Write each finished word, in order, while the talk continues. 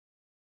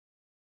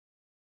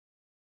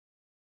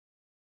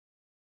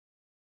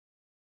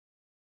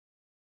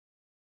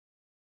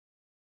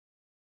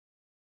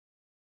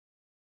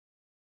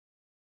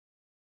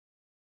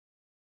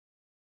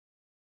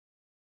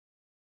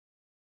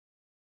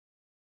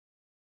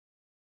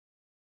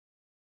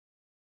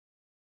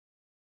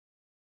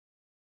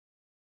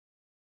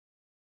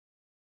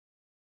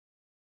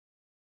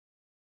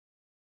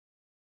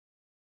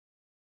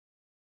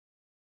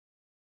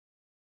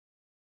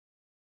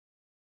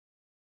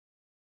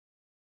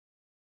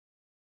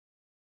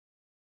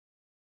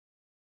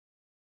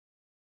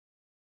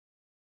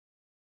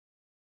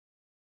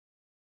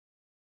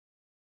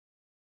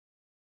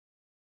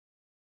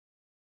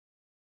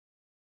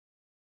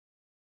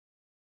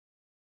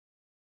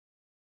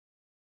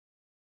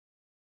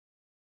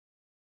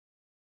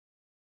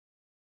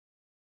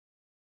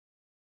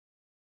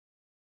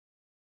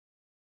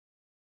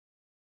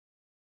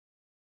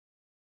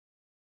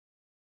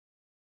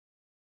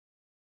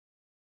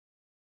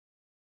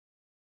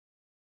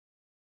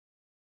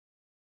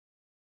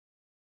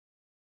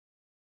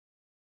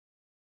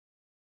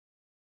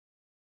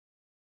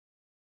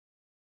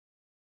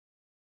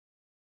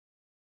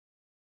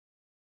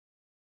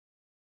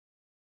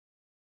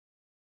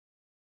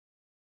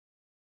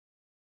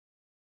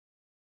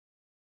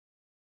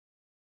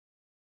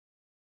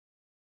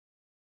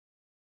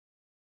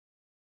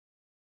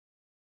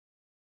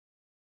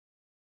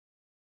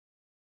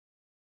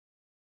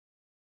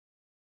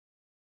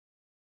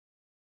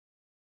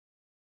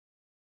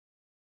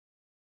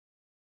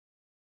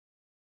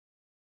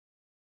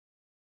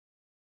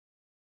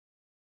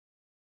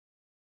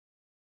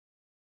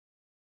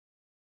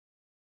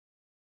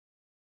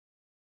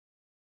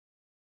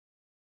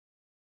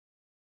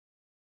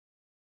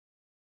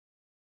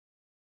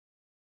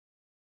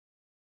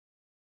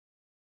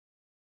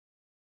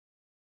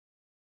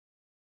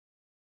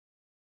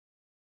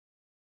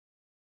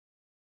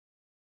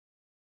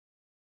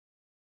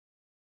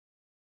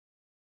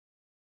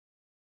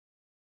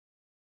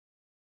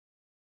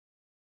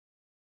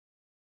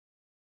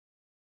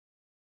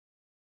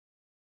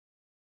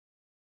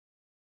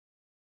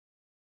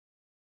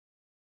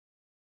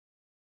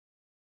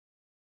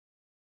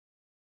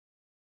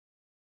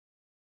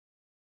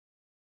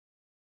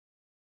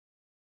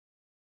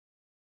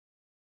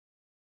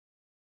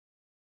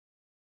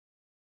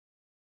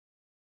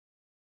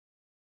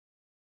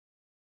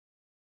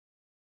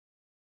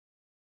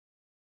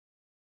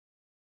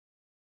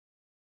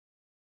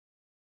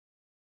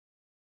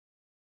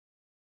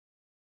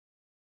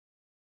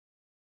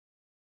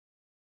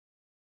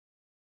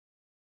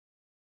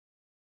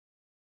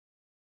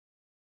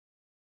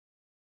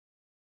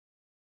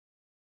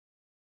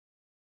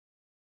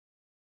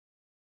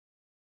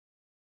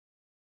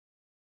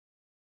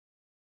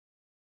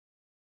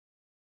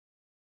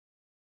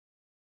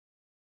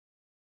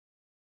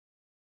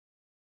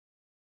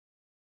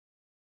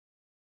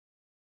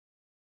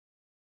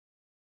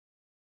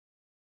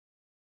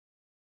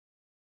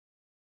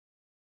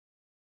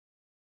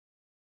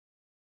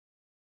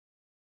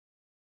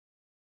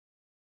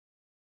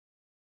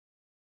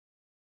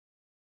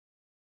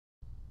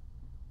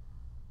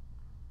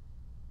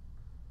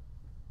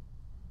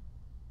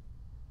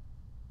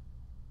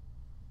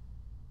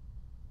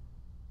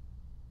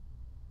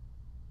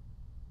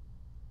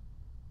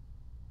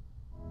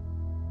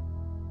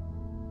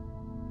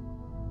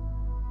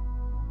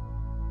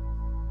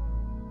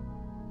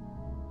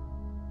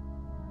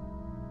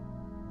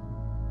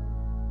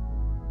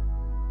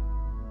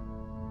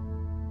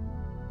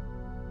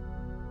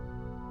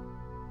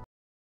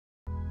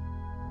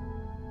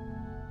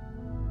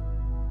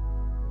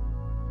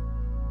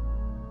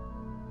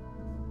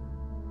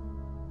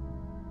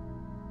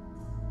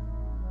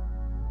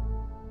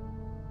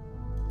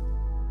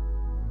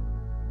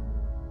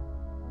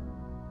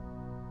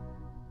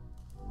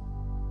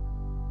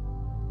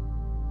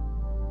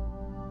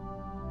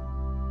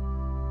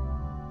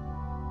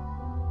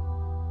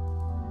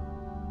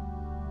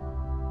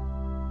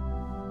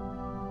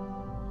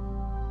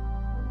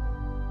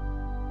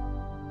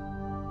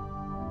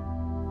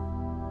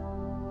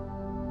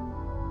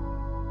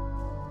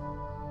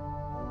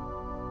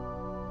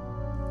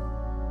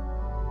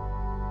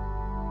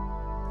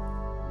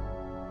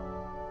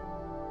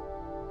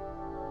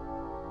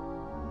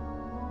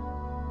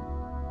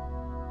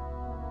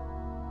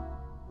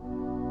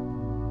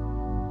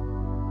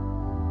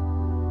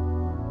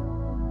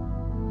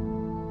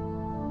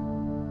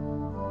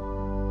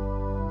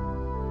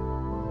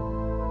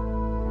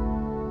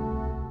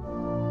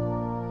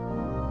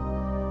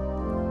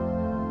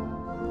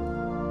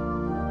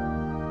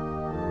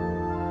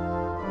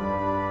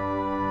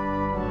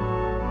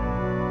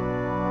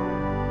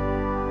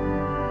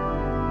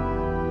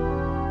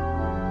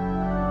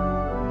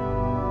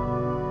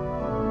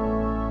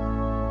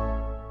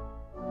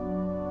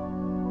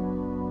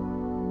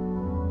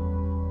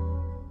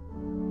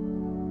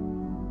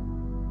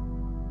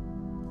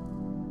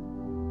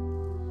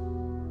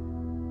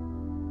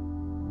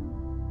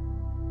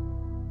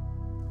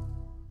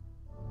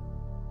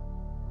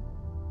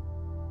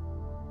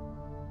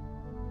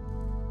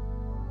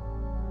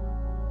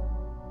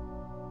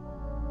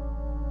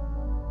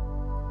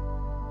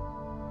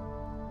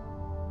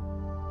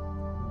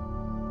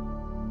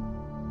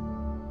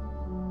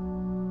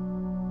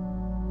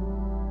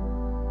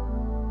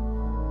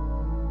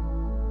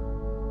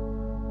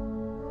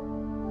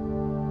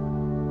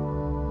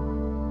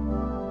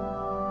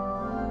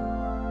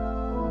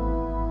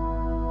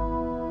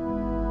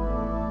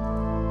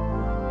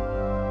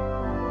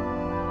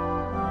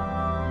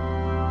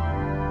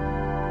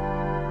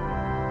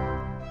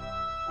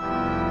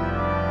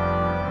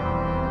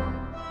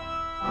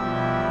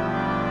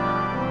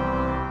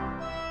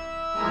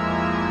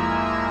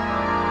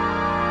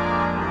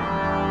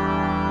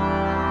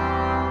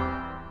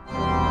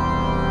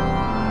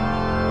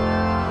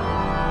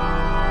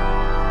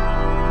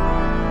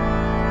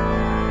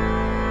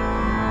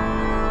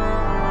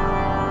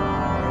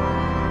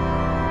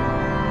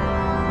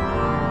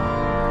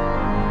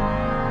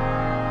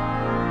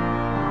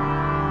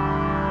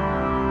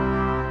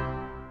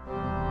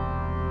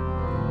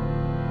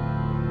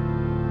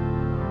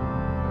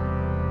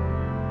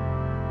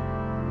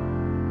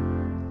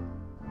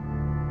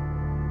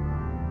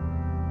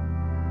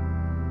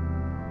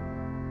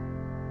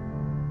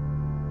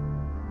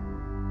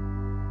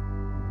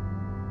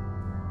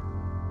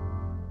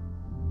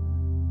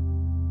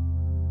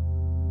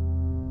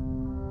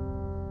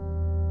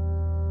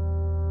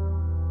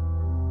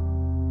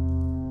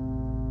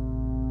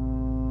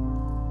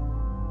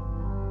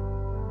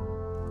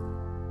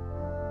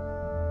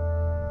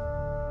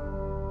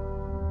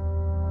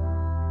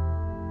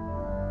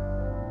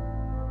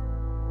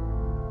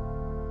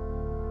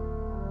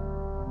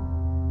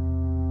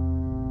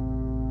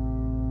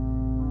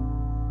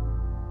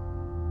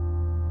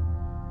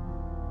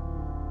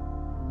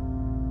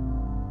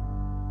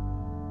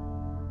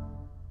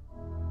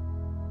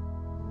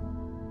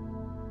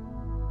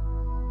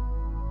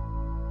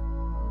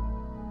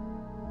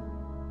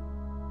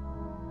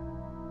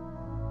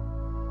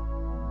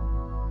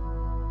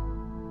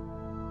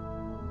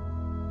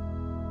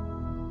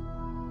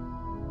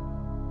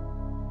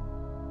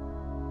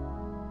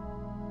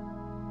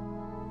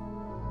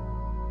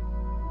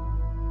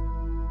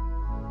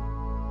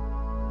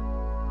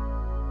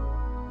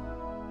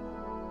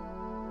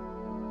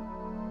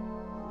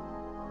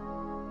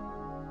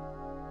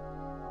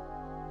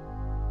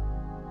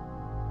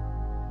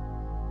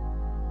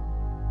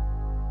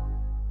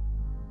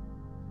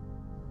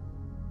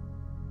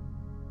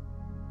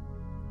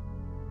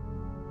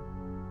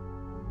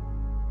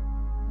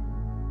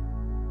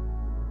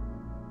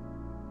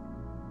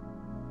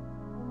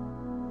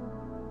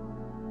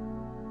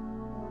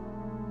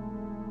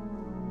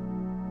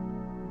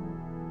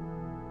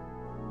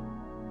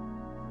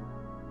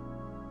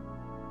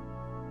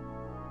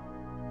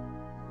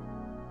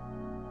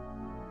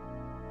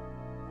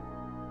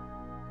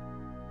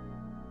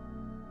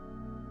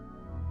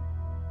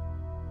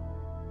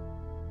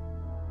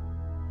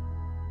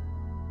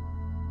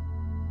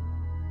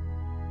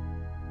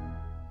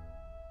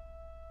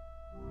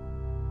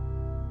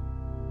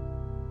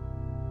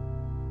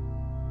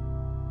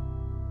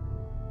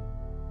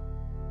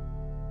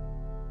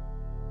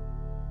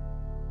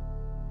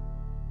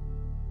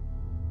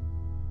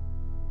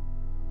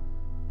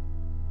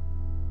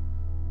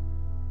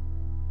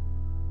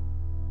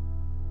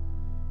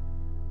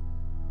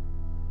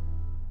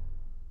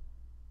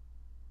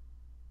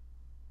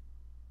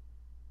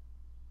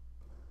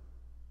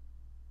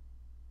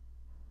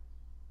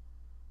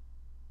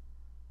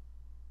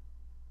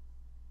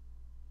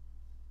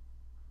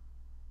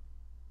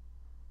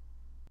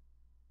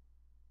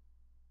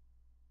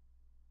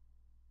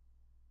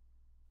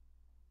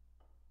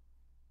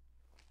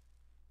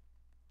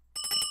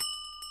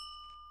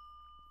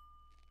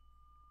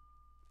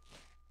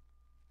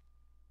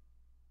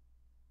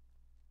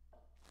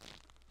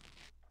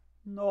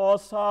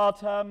Nos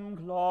autem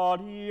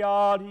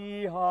gloria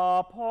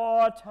Dea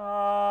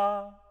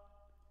porta,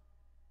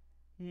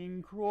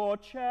 in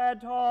croce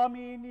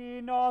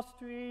Domini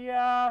nostri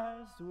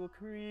Iesu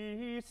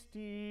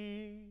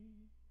Christi,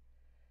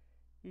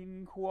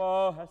 in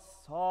quo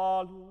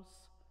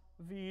salus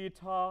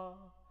vita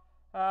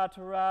et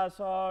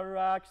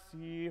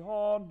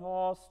resurrectio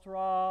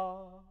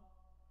nostra,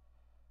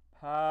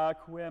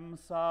 perquem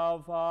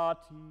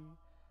salvati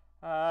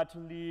et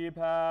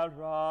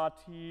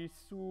liberati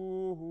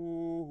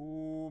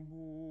sumus.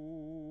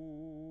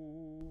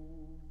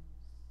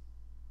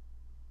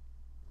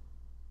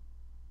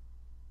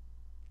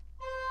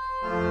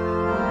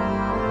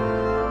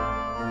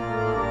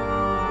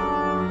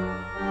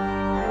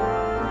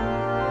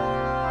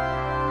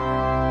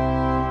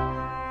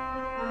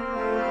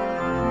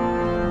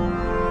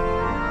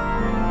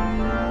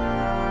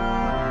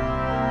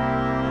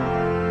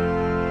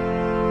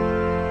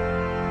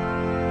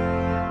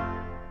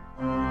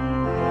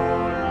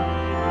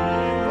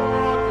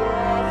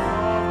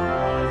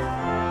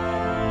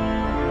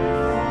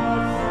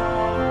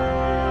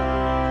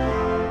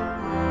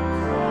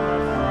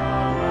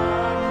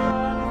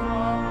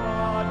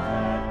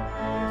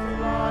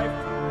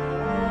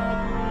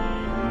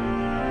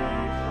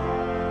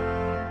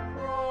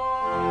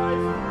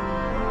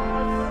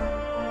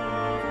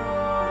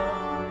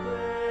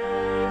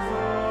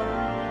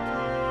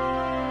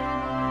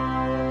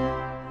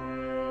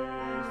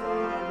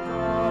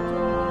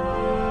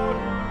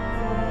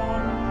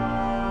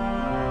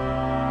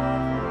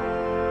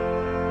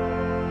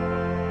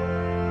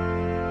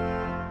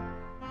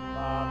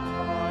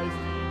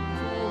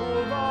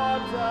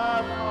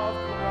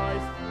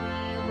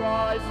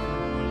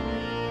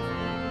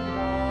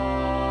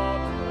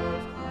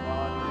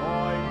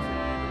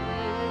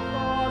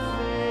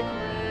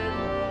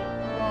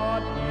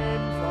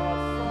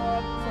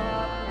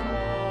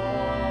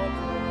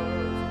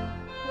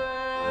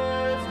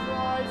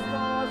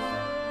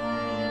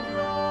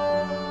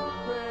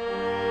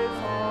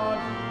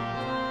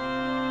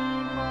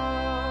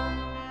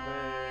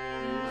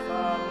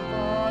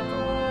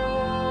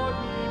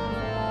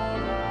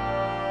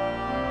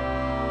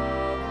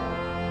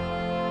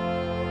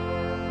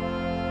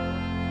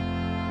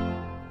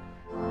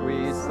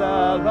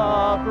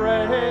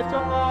 Celebrate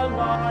our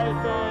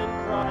life in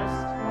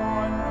Christ,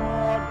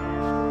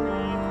 nourished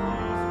with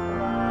His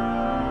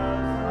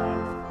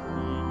presence.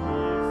 He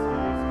gives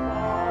His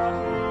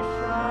body,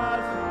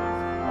 shares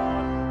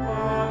His blood,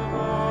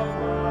 above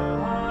the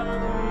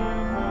heavenly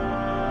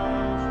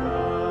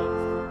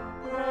nations.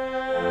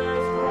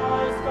 Praise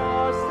Christ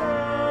our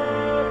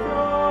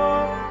Savior,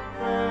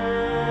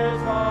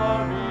 praise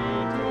our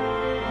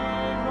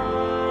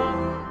Redeemer,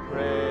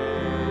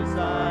 praise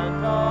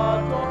and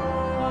adore.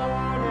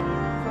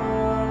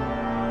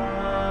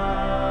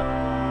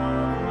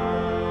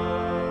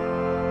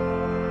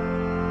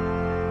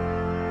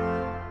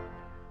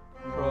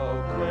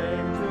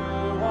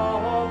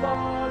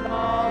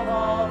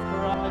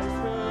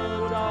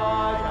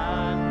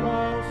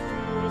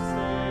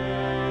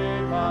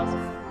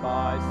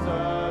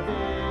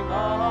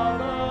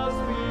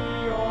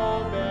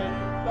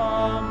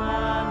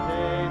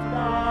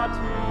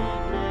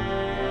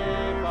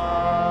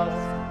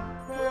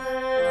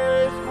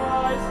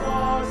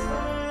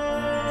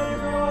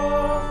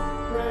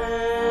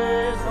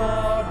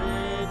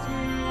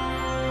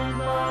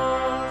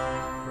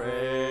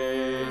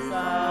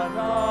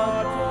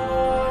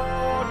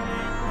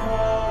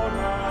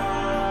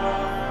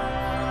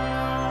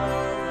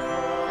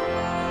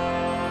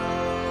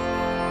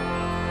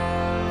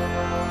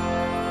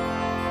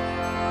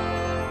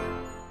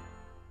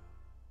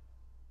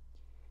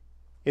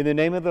 In the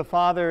name of the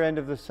Father, and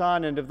of the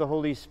Son, and of the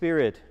Holy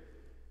Spirit.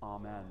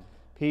 Amen.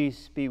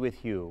 Peace be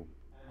with you.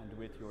 And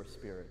with your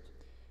spirit.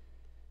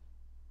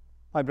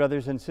 My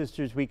brothers and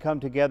sisters, we come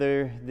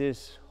together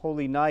this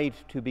holy night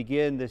to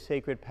begin the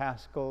sacred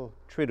Paschal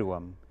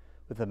Triduum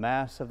with the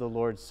Mass of the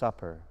Lord's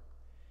Supper.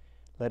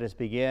 Let us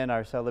begin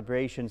our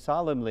celebration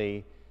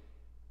solemnly,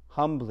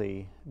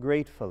 humbly,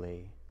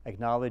 gratefully,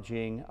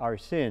 acknowledging our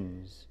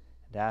sins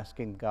and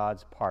asking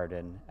God's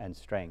pardon and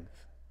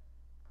strength.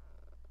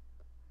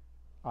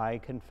 I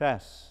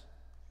confess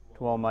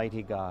to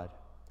Almighty God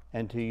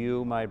and to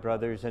you, my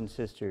brothers and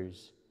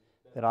sisters,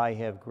 that I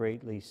have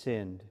greatly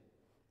sinned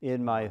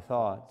in my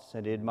thoughts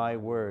and in my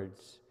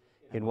words,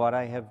 in what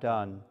I have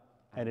done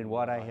and in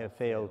what I have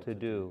failed to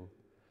do,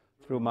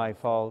 through my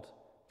fault,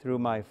 through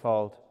my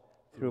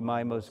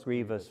most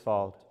grievous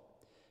fault.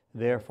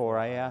 Therefore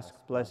I ask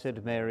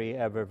Blessed Mary,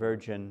 ever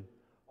Virgin,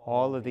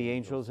 all of the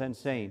angels and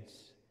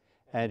saints,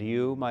 and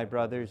you, my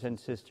brothers and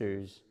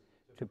sisters,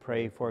 to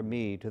pray for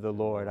me to the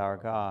Lord our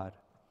God.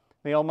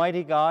 May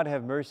Almighty God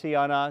have mercy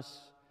on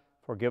us,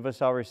 forgive us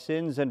our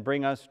sins, and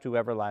bring us to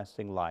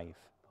everlasting life.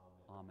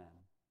 Amen.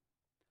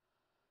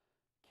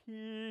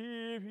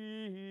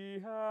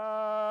 Kyrie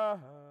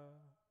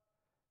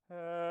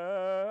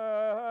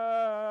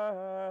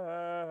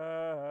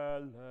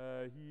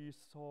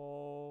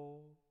eleison.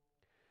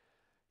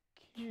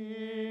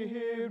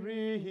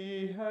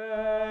 Kyrie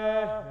eleison.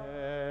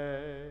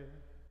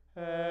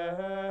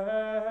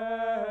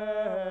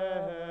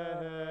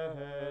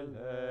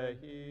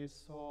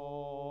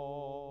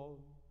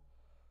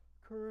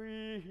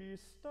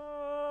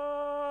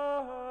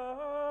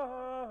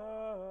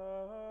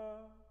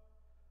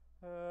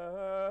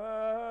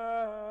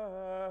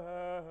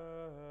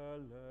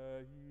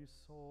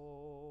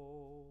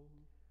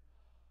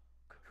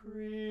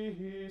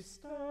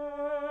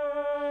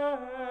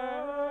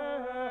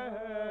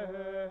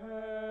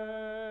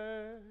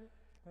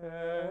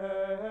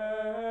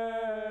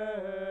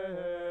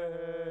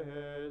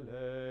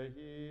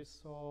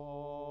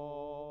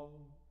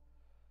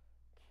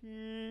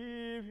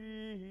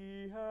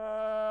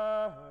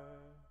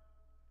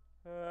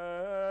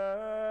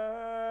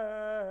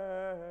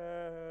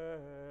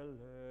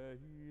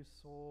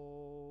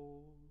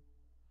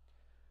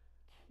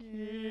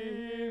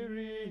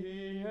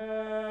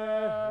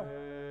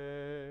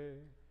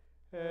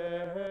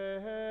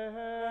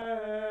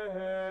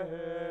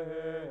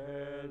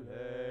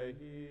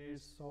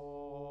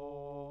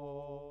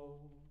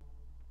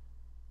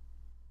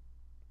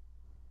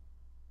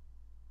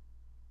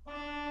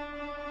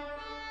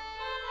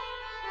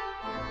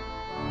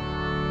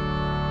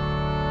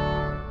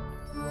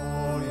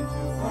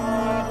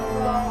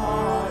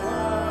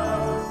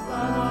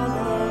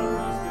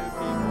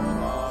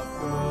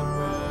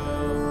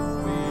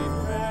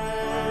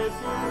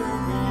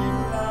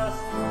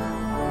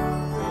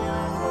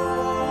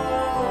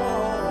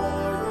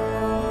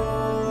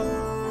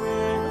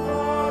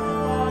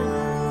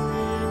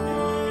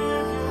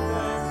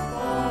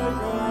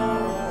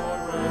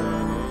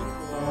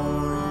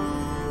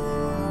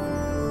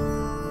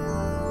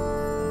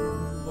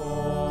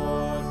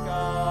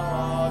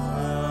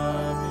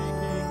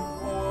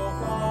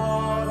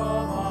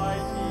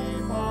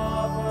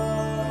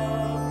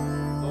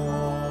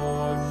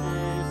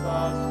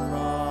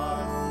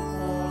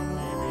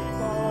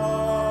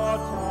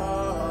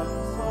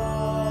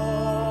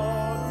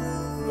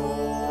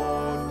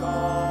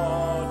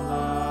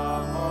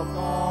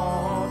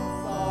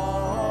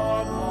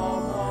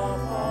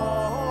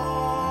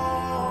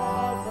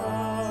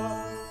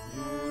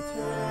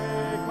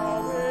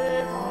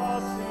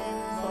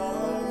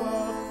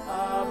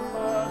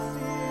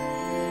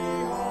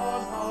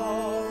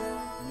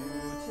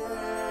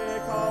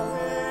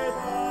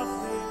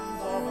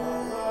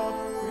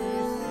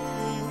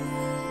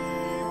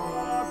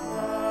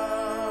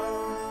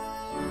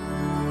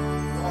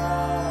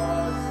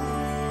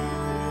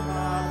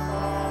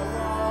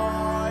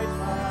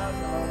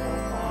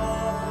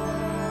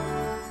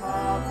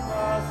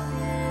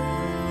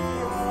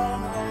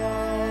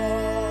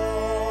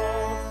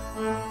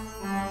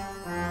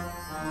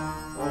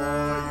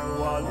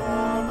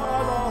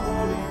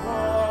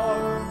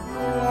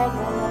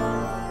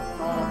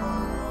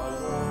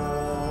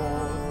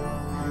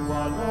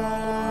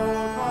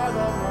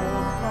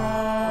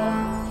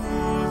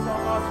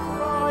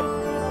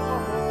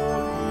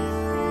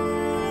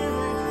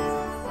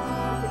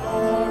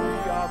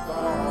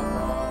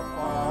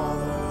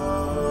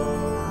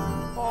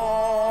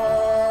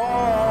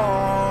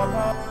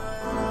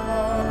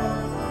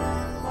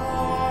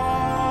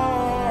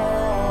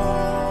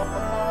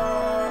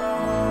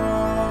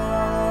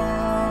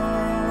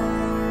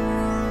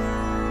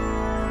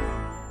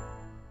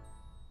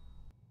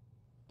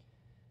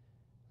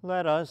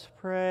 Let us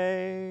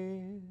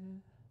pray.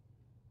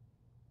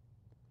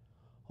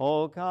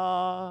 O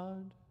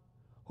God,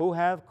 who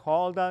have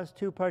called us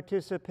to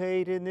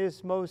participate in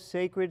this most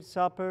sacred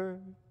supper,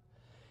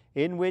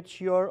 in which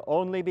your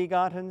only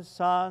begotten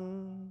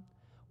Son,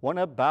 when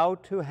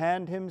about to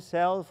hand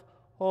himself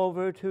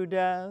over to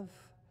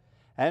death,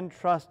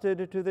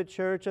 entrusted to the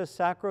Church a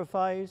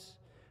sacrifice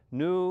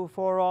new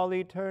for all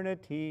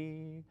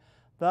eternity,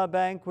 the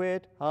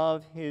banquet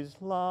of his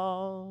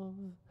love,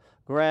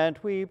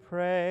 grant, we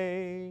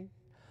pray,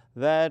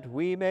 that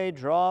we may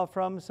draw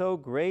from so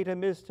great a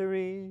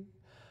mystery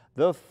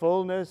the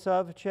fullness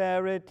of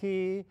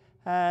charity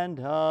and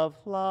of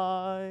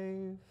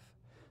life.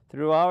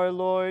 Through our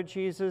Lord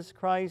Jesus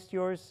Christ,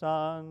 your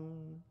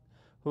Son,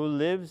 who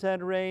lives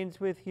and reigns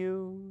with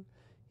you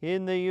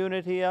in the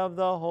unity of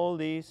the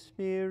Holy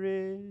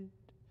Spirit,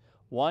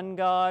 one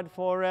God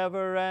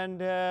forever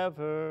and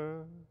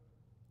ever.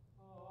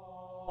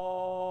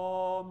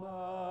 Amen.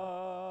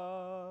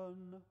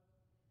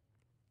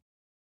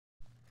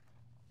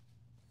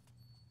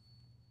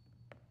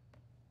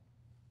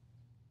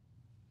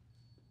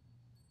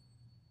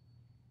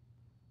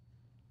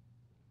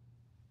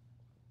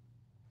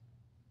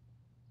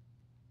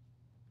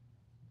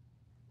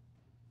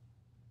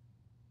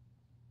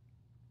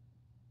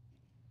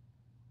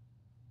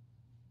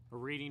 A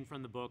reading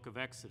from the book of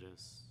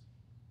Exodus.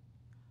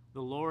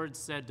 The Lord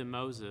said to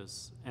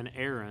Moses and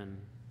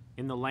Aaron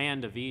in the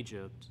land of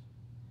Egypt,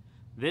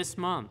 "This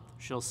month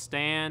shall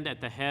stand at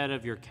the head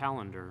of your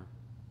calendar.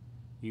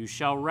 You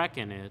shall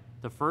reckon it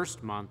the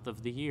first month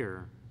of the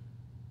year.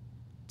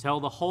 Tell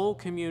the whole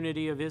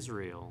community of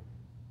Israel,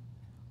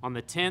 on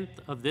the 10th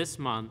of this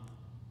month,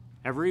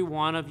 every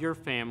one of your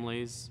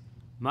families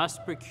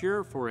must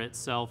procure for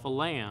itself a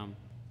lamb,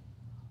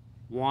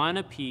 one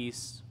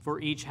apiece for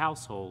each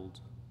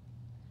household.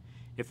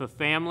 If a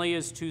family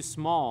is too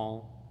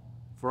small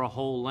for a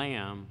whole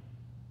lamb,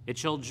 it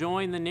shall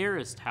join the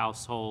nearest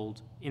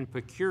household in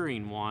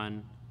procuring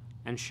one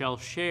and shall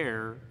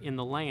share in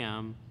the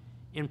lamb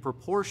in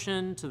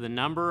proportion to the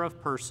number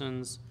of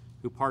persons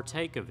who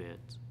partake of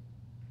it.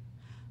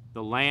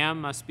 The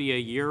lamb must be a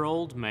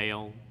year-old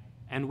male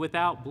and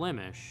without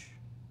blemish.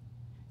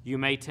 You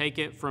may take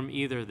it from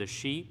either the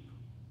sheep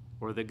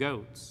or the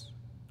goats.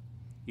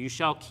 You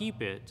shall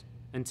keep it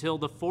until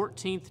the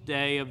 14th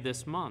day of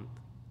this month.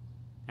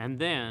 And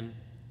then,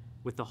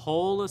 with the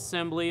whole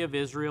assembly of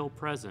Israel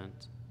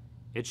present,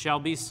 it shall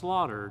be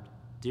slaughtered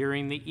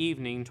during the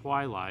evening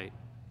twilight.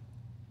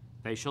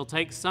 They shall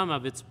take some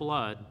of its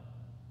blood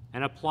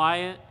and apply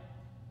it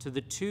to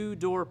the 2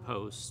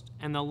 doorposts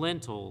and the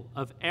lintel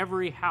of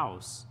every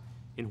house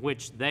in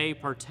which they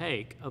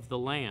partake of the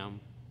lamb.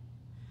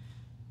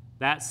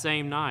 That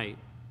same night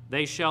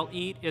they shall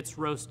eat its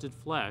roasted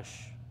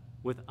flesh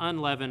with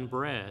unleavened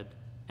bread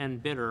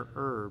and bitter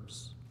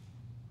herbs.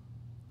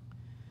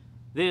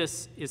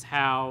 This is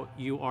how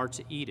you are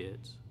to eat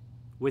it,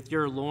 with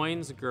your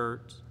loins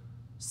girt,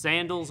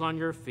 sandals on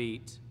your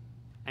feet,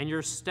 and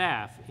your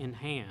staff in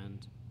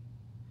hand.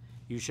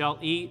 You shall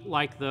eat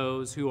like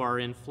those who are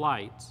in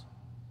flight.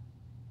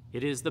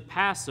 It is the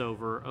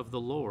Passover of the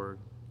Lord.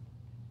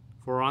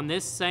 For on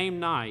this same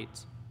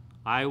night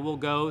I will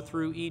go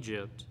through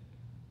Egypt,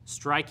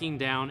 striking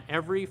down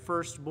every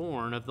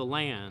firstborn of the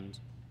land,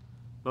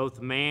 both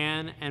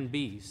man and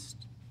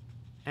beast,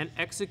 and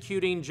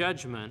executing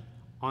judgment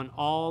on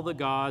all the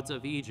gods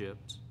of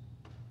Egypt.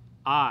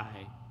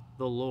 I,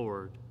 the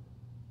Lord.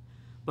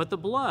 But the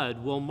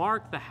blood will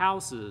mark the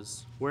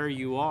houses where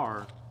you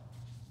are.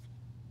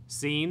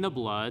 Seeing the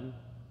blood,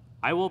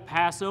 I will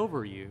pass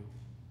over you.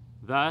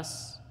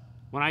 Thus,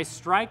 when I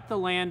strike the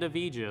land of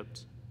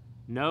Egypt,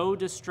 no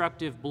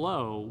destructive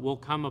blow will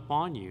come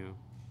upon you.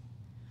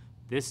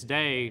 This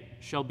day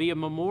shall be a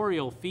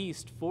memorial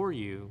feast for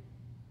you,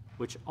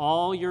 which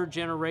all your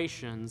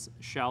generations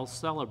shall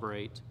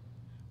celebrate,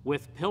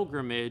 with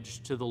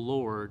pilgrimage to the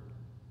Lord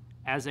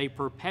as a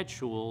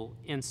perpetual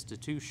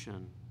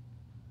institution."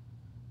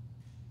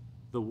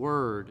 The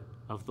word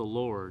of the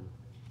Lord.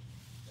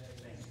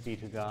 Thanks be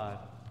to God.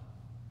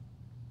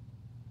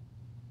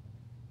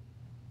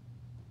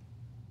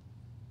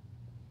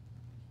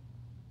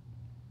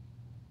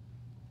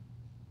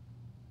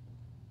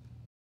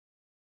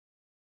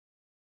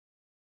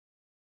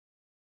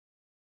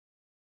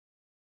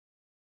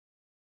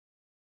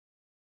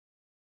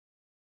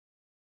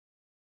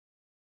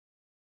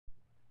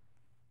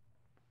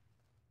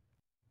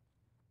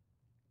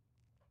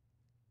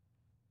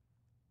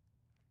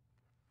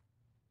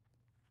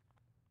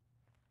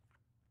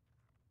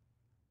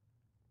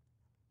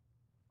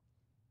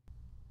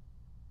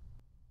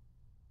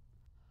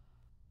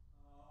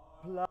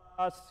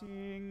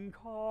 Blessing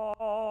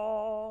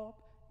cup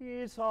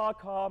is a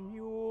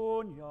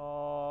communion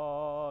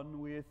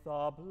with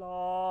the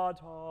blood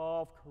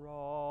of Christ.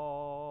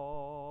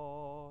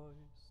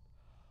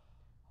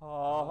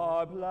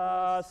 Our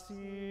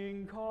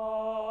blessing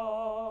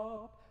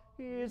cup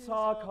is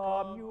a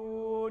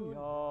communion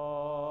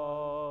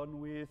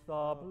with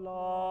the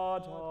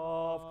blood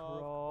of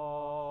Christ.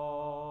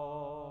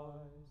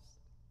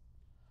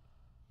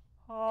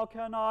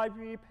 can I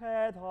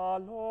repay the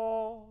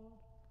Lord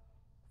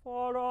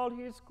for all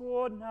his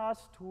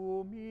goodness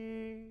to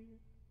me?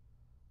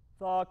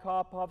 The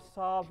cup of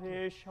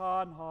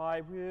salvation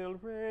I will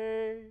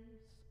raise.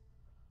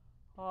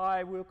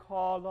 I will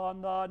call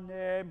on the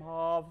name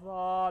of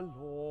the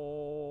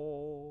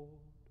Lord.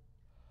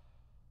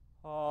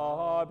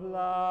 Our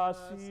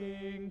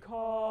blessing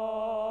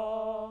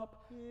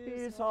cup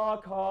is a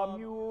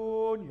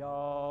communion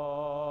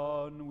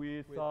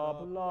with the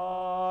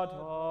blood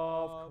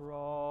of Christ.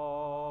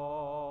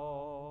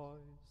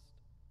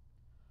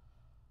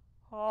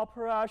 How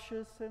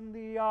precious in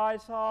the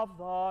eyes of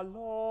the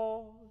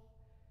Lord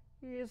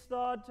is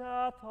the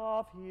death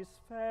of his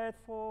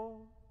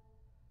faithful.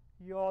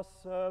 Your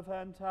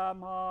servant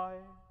am I,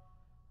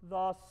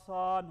 the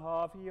son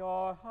of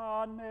your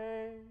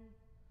handmaid.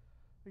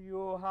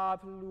 You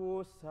have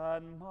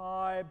loosened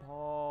my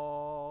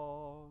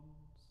bonds.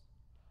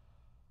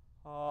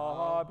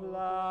 Our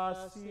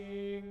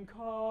blessing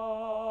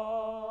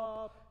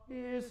cup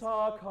is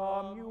a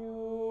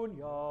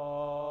communion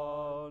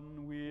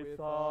with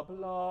the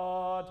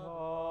blood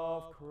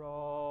of Christ.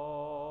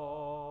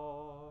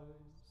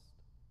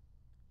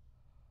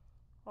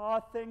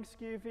 A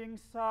thanksgiving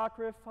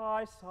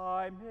sacrifice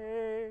I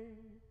make.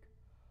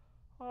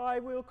 I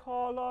will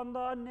call on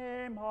the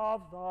name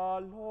of the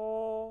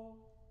Lord.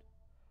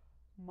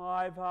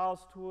 My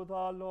vows to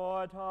the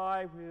Lord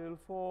I will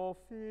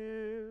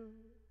fulfill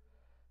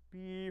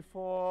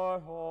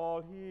before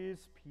all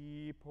his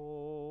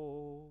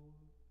people.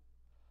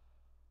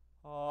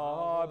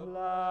 Our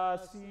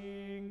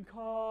blessing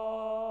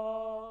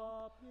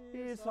cup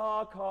is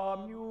a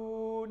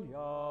communion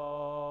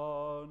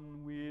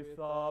with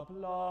the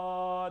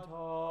blood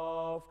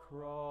of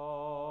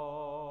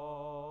Christ.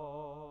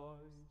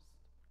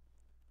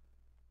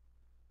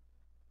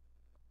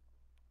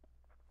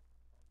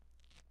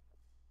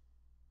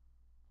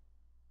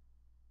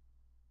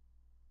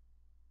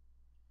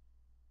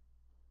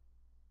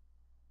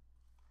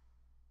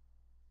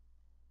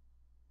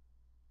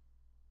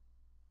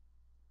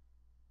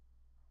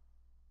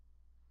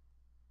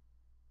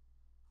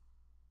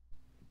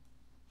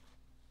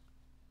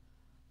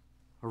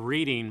 A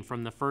reading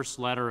from the first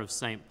letter of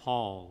St.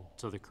 Paul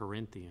to the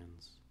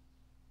Corinthians.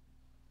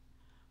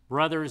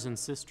 Brothers and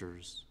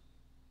sisters,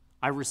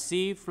 I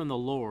received from the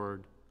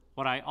Lord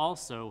what I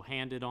also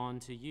handed on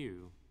to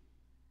you,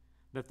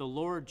 that the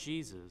Lord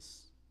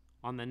Jesus,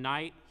 on the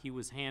night he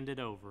was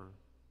handed over,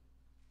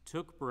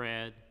 took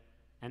bread,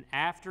 and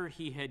after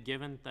he had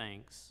given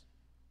thanks,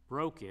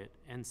 broke it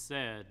and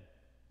said,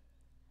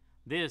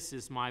 "This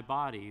is my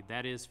body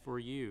that is for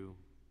you.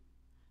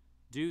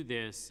 Do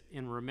this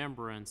in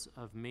remembrance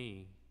of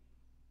me."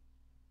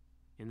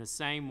 In the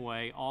same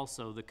way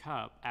also the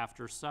cup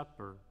after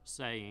supper,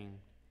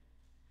 saying,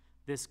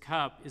 "This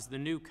cup is the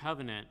new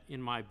covenant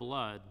in my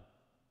blood.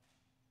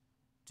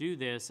 Do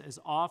this as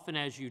often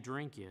as you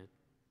drink it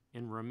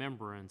in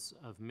remembrance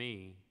of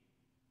me.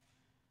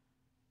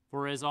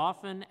 For as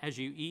often as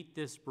you eat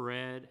this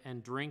bread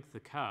and drink the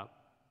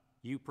cup,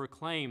 you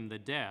proclaim the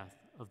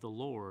death of the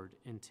Lord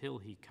until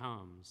he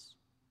comes."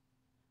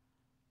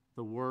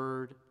 The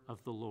word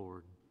of the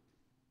Lord.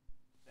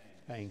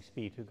 Thanks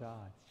be to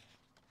God.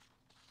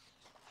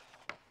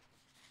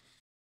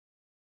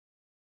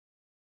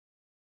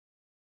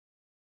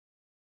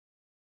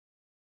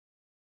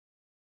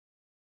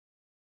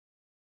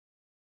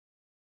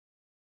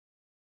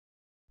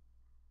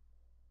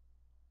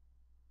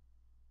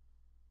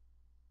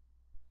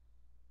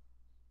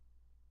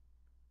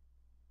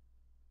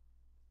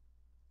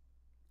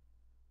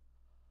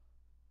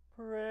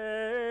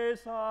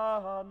 Praise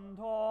and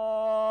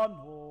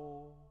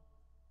honor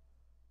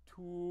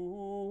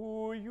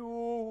to you,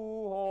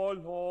 O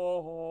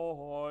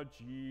Lord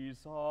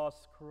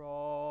Jesus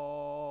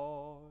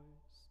Christ.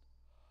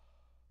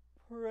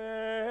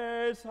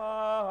 Praise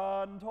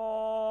and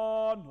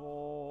honor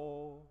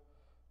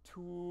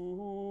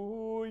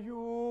to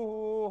you,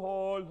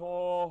 O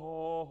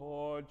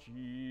Lord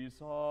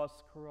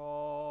Jesus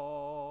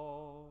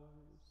Christ.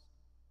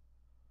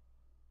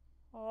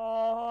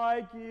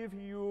 I give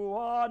you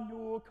a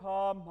new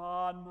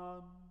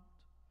commandment.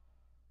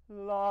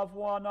 Love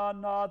one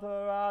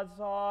another as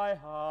I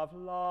have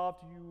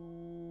loved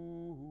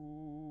you.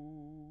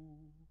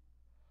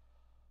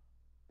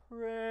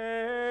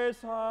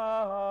 Praise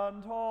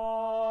and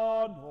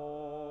honor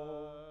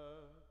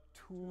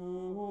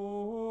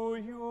to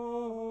you,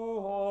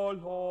 O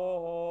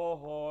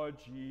Lord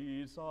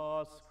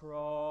Jesus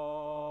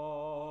Christ.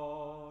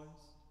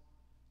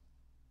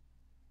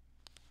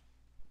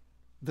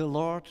 The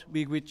Lord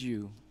be with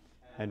you.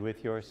 And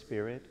with your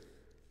spirit.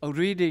 A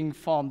reading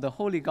from the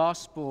Holy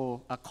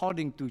Gospel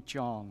according to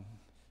John.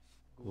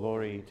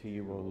 Glory to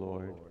you, O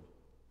Lord.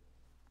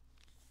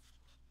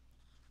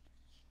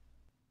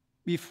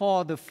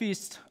 Before the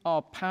feast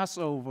of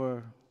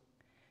Passover,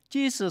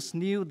 Jesus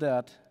knew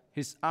that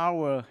his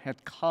hour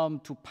had come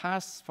to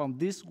pass from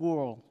this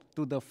world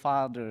to the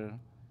Father.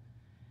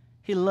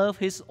 He loved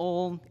his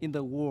own in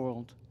the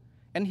world,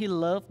 and he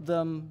loved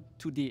them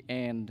to the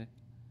end.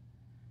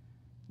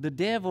 The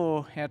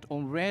devil had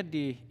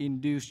already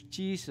induced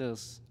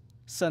Jesus,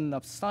 son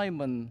of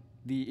Simon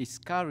the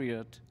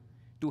Iscariot,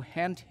 to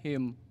hand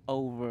him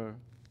over.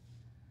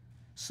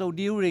 So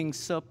during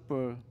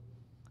supper,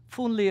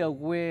 fully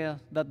aware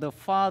that the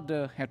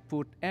Father had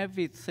put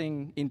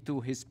everything into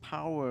his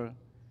power,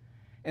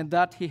 and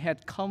that he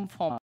had come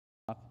from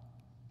God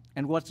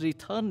and was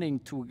returning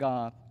to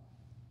God,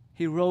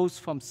 he rose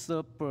from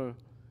supper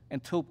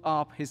and took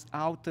off his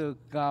outer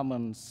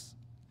garments.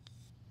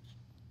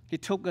 He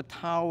took a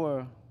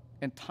towel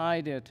and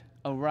tied it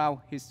around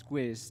his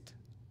waist.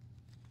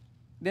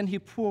 Then he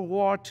poured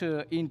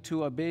water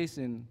into a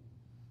basin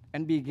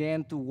and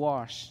began to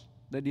wash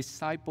the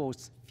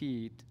disciples'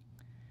 feet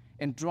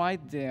and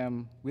dried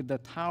them with the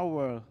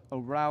towel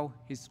around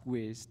his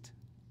waist.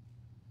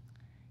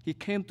 He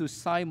came to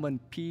Simon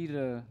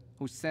Peter,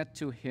 who said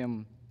to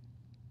him,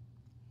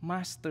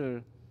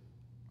 "Master,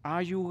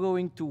 are you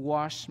going to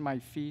wash my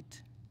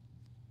feet?"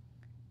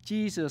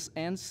 Jesus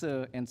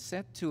answered and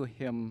said to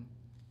him,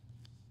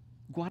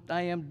 "What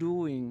I am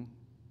doing,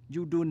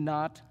 you do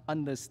not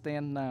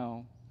understand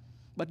now,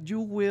 but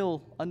you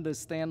will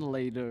understand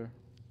later."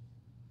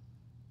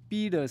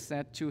 Peter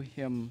said to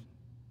him,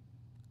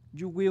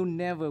 "You will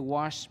never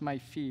wash my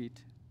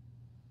feet."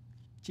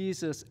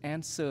 Jesus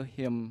answered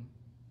him,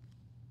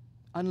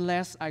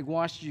 "Unless I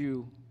wash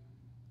you,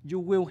 you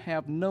will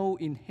have no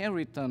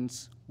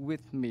inheritance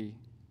with me."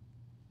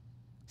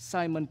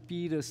 Simon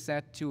Peter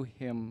said to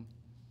him,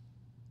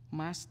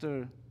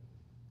 "Master,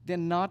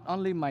 then not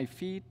only my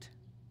feet,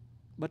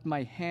 but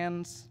my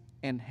hands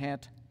and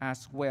head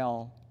as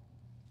well."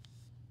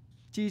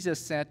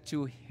 Jesus said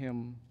to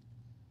him,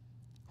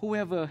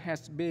 "Whoever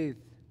has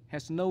bathed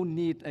has no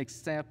need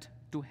except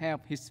to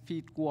have his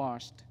feet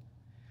washed,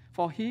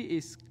 for he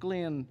is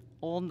clean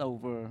all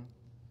over.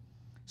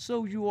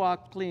 So you are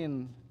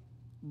clean,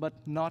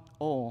 but not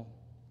all."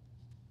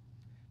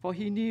 For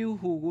he knew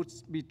who would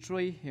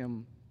betray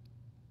him.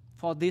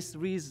 For this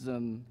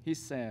reason, he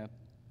said,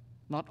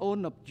 "Not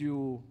all of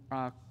you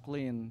are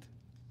clean."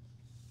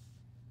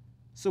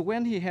 So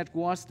when he had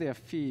washed their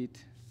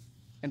feet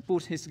and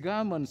put his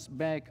garments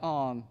back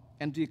on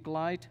and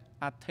reclined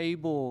at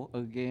table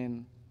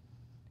again,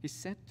 he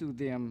said to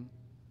them,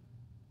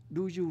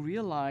 "Do you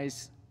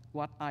realize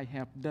what I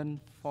have done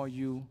for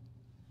you?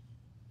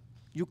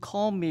 You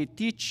call me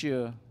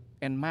teacher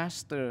and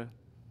master,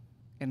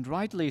 and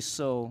rightly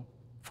so,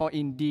 for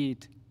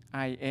indeed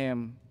I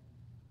am.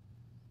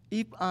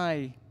 If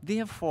I,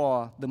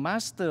 therefore, the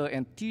master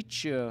and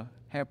teacher,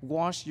 have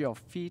washed your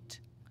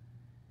feet,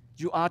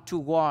 you are to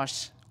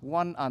wash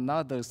one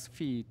another's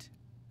feet.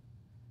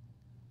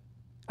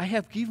 I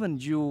have given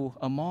you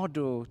a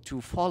model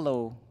to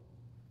follow,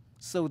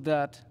 so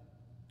that,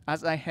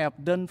 as I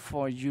have done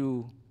for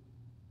you,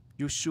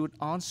 you should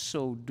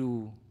also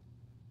do."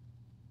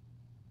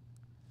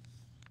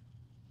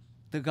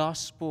 The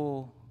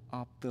Gospel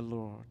of the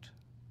Lord.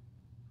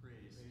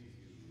 Praise to you,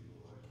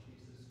 Lord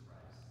Jesus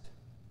Christ.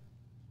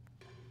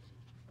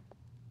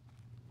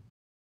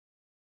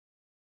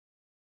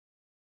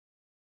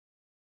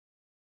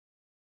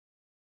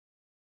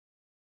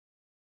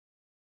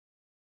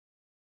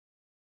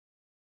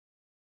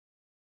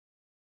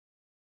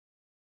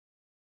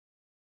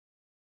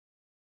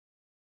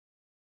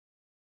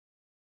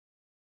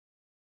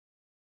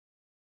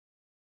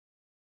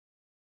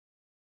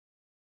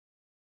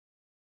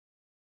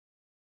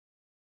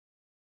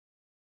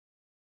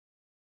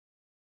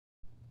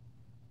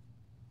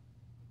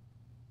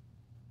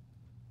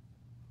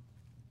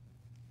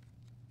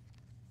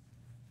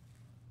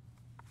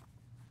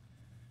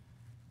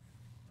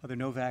 Father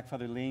Novak,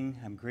 Father Ling,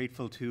 I'm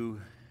grateful to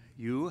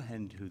you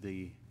and to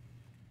the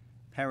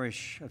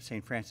parish of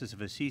St. Francis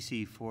of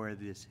Assisi for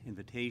this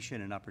invitation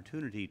and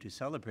opportunity to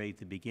celebrate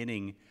the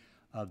beginning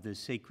of the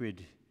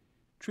sacred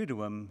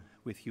Triduum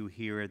with you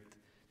here at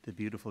the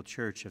beautiful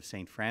Church of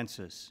St.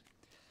 Francis.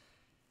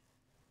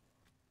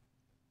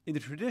 In the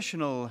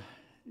traditional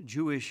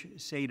Jewish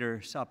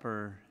Seder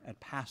supper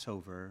at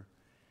Passover,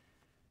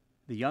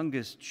 the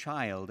youngest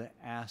child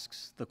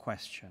asks the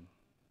question,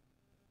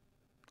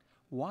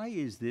 "Why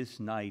is this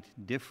night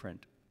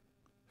different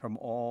from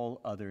all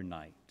other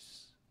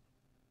nights?"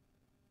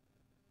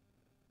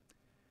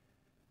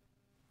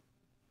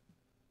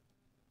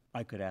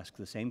 I could ask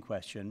the same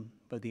question,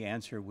 but the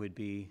answer would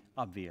be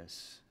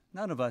obvious.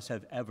 None of us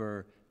have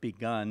ever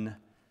begun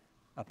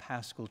a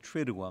Paschal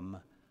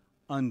Triduum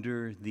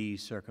under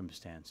these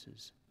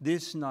circumstances.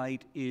 This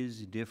night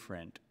is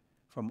different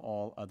from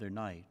all other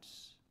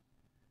nights.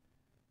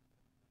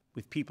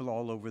 With people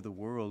all over the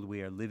world,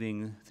 we are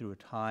living through a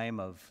time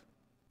of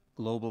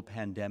global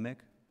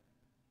pandemic,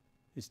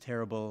 this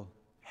terrible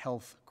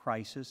health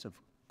crisis of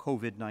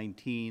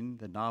COVID-19,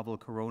 the novel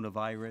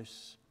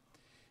coronavirus.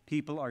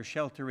 People are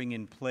sheltering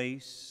in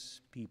place.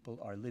 People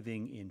are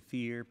living in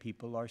fear.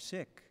 People are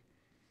sick.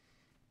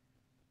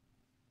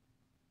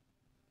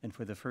 And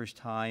for the first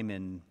time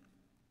in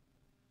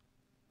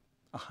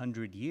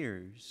 100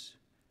 years,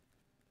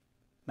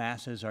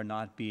 Masses are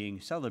not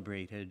being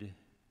celebrated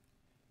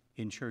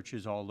in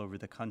churches all over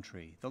the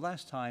country. The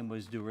last time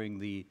was during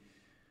the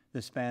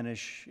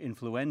Spanish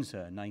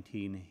influenza in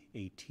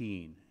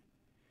 1918.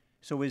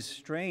 So as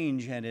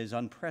strange and as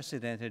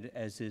unprecedented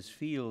as this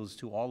feels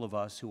to all of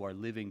us who are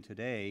living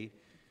today,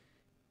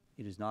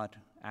 it is not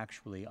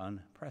actually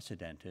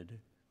unprecedented.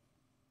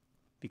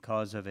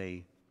 Because of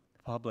a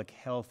public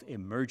health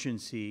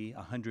emergency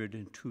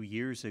 102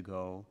 years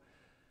ago,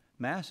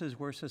 Masses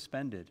were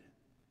suspended.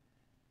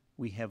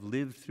 We have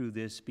lived through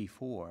this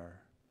before.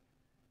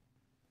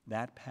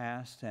 That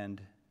passed,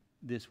 and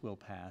this will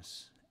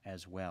pass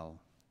as well,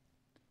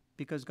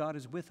 because God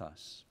is with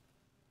us.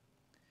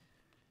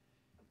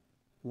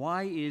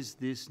 Why is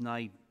this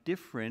night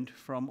different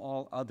from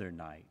all other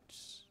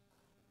nights?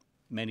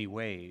 Many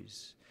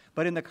ways.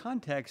 But in the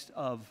context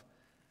of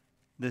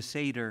the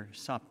Seder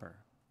supper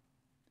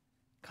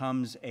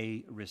comes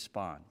a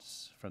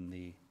response from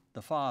the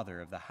father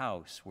of the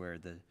house where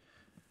the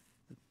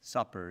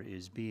supper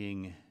is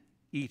being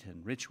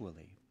eaten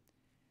ritually.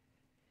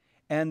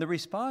 And the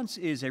response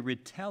is a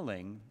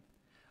retelling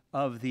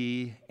of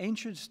the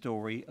ancient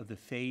story of the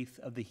faith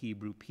of the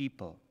Hebrew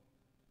people,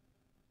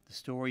 the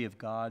story of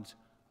God's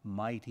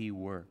mighty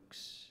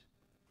works.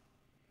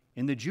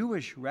 In the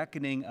Jewish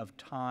reckoning of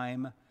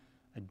time,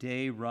 a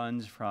day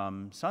runs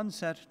from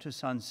sunset to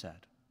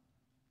sunset.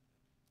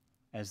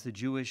 As the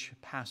Jewish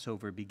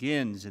Passover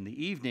begins in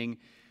the evening,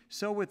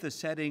 so with the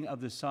setting of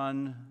the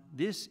sun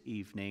this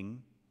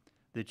evening,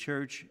 the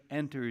Church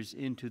enters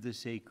into the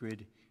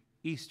sacred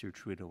Easter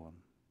Triduum.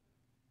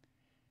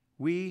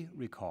 We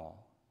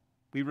recall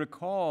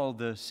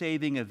the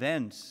saving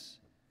events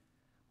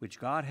which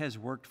God has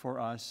worked for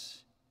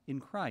us in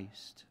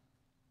Christ.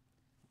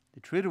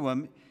 The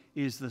Triduum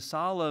is the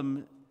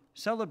solemn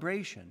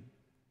celebration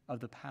of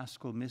the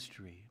Paschal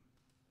mystery,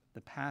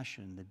 the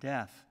passion, the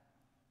death,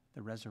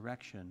 the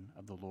resurrection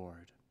of the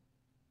Lord.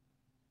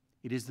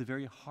 It is the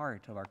very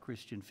heart of our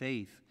Christian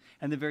faith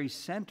and the very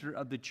center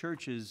of the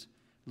Church's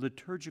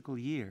liturgical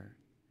year.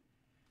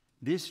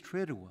 This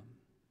Triduum,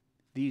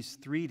 these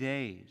 3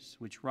 days,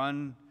 which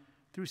run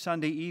through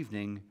Sunday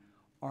evening,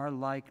 are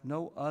like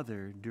no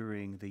other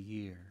during the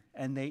year,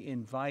 and they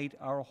invite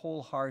our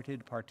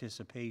wholehearted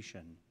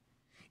participation,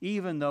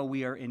 even though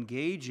we are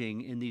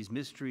engaging in these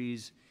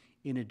mysteries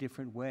in a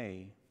different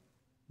way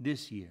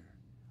this year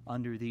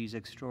under these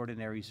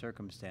extraordinary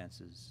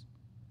circumstances.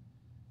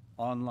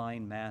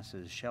 Online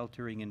masses,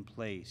 sheltering in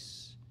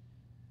place,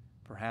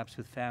 perhaps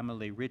with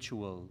family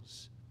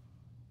rituals,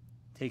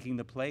 taking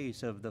the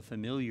place of the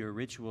familiar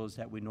rituals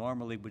that we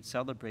normally would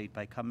celebrate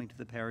by coming to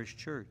the parish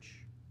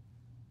church.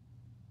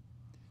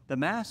 The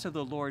Mass of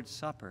the Lord's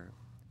Supper,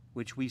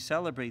 which we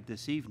celebrate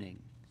this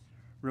evening,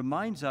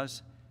 reminds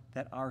us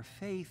that our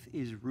faith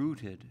is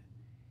rooted.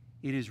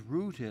 It is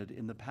rooted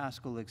in the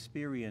Paschal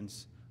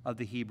experience of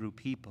the Hebrew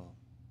people.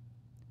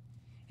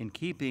 In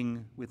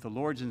keeping with the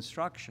Lord's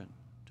instruction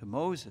to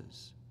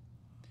Moses,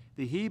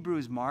 the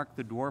Hebrews marked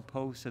the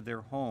doorposts of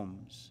their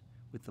homes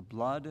with the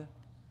blood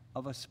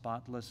of a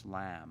spotless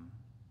lamb.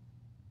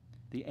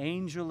 The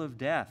angel of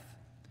death,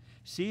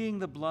 seeing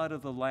the blood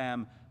of the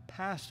lamb,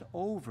 passed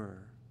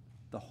over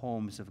the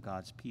homes of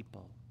God's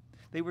people.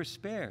 They were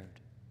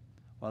spared,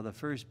 while the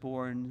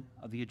firstborn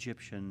of the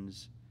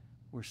Egyptians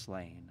were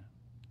slain.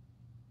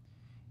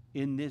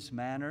 In this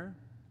manner,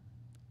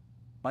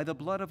 by the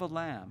blood of a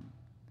lamb,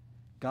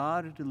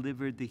 God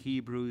delivered the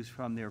Hebrews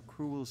from their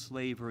cruel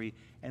slavery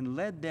and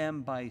led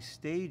them by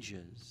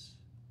stages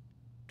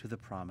to the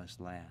promised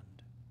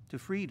land, to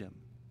freedom,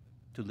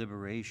 to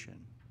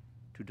liberation,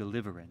 to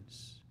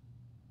deliverance.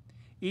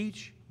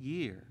 Each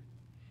year,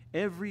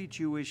 every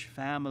Jewish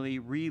family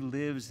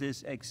relives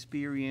this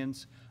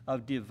experience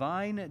of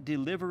divine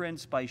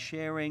deliverance by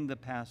sharing the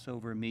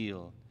Passover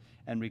meal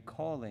and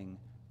recalling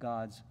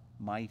God's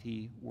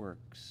mighty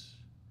works.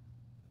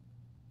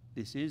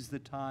 This is the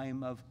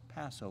time of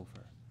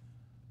Passover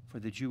for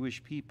the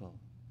Jewish people.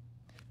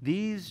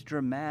 These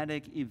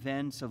dramatic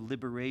events of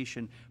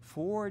liberation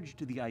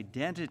forged the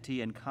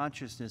identity and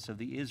consciousness of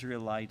the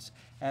Israelites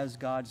as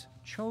God's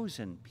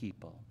chosen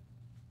people.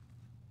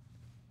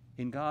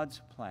 In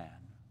God's plan,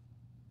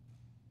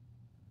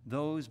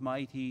 those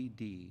mighty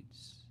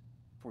deeds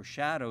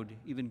foreshadowed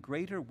even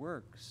greater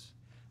works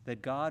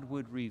that God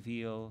would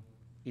reveal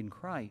in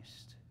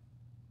Christ.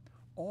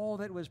 All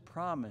that was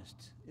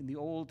promised in the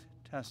Old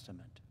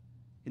Testament,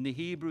 in the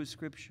Hebrew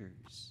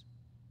Scriptures,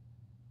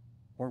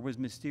 or was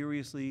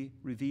mysteriously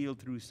revealed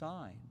through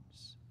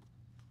signs,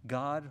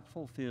 God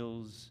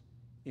fulfills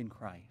in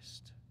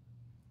Christ.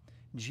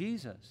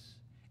 Jesus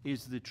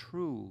is the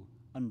true,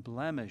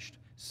 unblemished,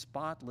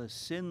 spotless,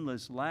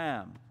 sinless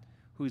Lamb,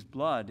 whose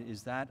blood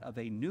is that of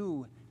a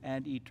new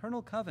and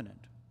eternal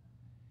covenant,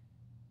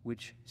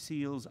 which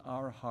seals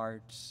our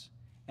hearts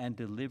and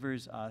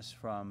delivers us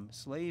from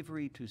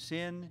slavery to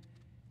sin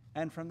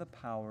and from the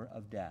power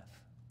of death.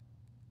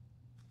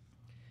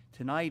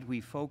 Tonight we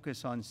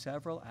focus on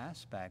several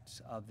aspects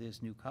of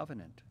this new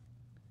covenant.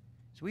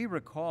 As we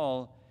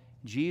recall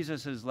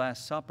Jesus'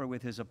 Last Supper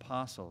with his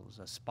apostles,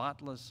 a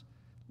spotless,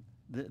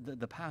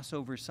 the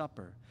Passover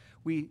supper,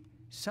 we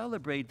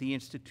celebrate the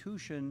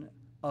institution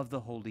of the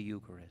Holy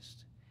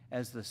Eucharist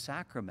as the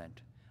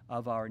sacrament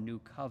of our new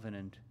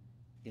covenant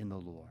in the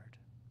Lord.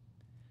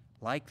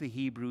 Like the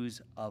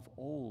Hebrews of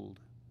old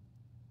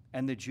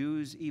and the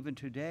Jews even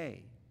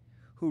today,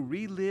 who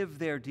relive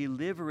their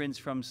deliverance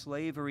from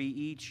slavery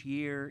each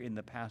year in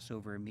the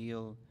Passover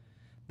meal,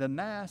 the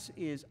Mass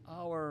is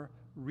our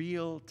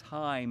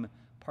real-time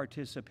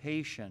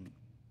participation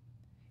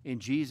in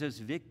Jesus'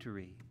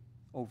 victory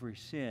over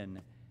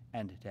sin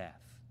and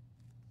death.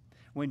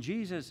 When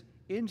Jesus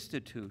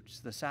institutes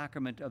the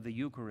sacrament of the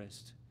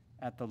Eucharist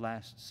at the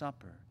Last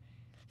Supper,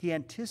 he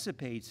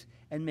anticipates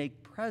and makes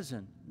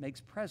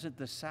present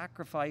the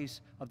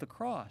sacrifice of the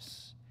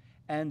cross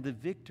and the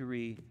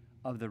victory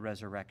of the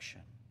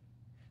resurrection.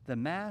 The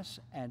Mass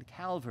and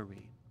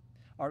Calvary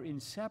are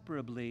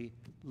inseparably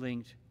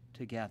linked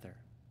together.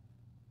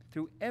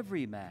 Through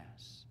every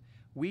Mass,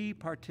 we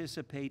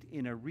participate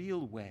in a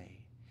real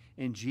way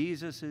in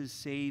Jesus'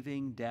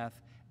 saving death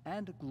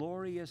and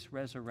glorious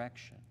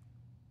resurrection,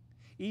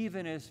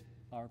 even as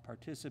our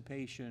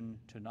participation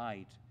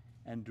tonight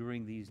and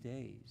during these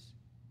days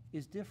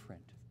is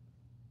different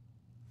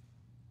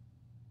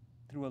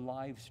through a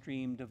live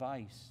stream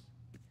device.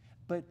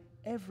 But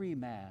every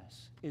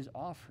Mass is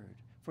offered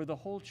for the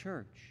whole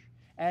church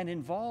and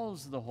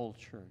involves the whole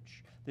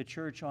church, the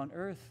church on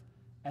earth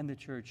and the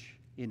church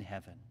in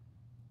heaven.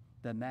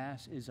 The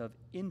Mass is of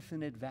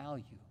infinite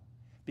value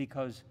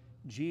because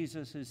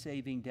Jesus'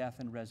 saving death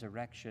and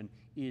resurrection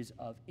is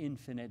of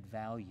infinite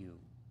value.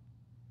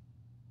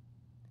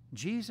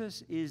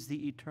 Jesus is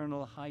the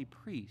eternal high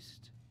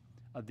priest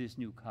of this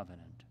new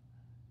covenant.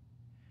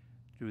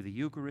 Through the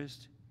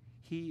Eucharist,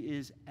 he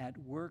is at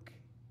work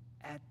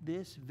at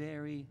this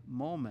very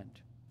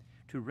moment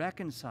to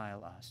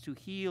reconcile us, to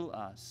heal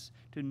us,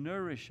 to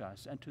nourish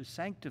us, and to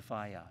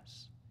sanctify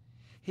us.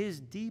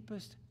 His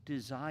deepest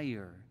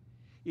desire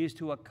is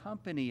to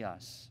accompany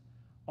us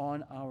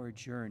on our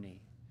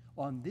journey,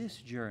 on this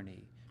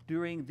journey,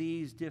 during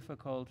these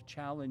difficult,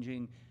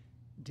 challenging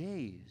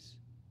days,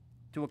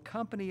 to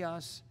accompany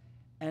us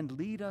and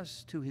lead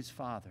us to his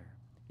Father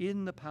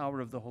in the power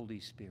of the Holy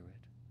Spirit,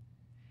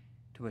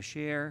 to a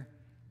share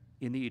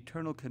in the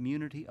eternal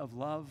community of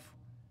love,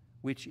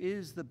 which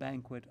is the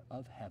banquet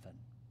of heaven.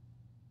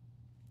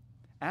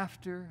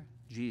 After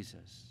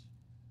Jesus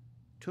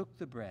took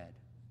the bread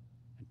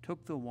and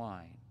took the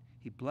wine,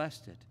 he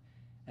blessed it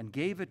and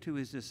gave it to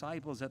his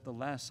disciples at the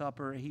Last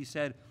Supper. He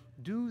said,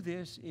 "Do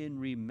this in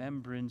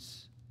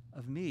remembrance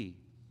of me."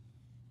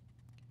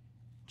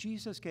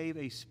 Jesus gave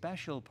a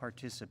special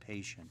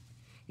participation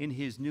in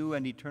his new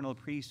and eternal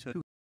priesthood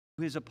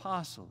to his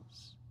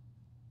apostles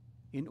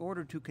in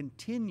order to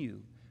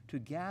continue to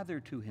gather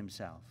to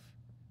himself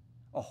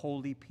a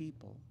holy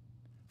people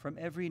from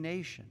every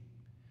nation,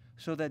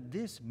 so that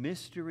this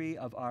mystery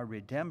of our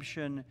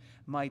redemption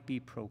might be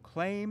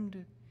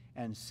proclaimed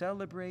and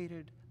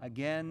celebrated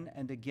again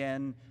and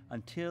again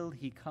until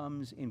he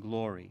comes in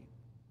glory.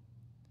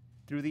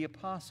 Through the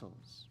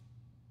apostles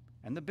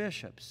and the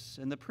bishops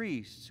and the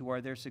priests who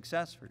are their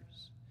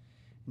successors,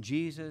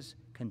 Jesus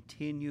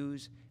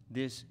continues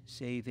this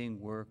saving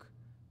work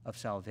of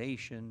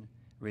salvation,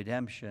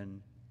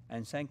 redemption,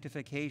 and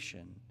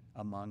sanctification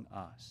among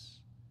us.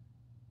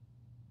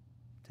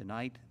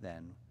 Tonight,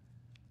 then,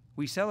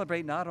 we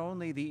celebrate not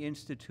only the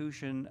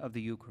institution of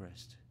the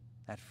Eucharist,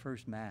 that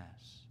first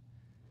Mass,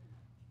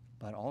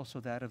 but also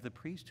that of the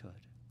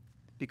priesthood,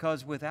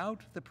 because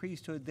without the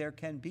priesthood there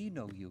can be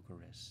no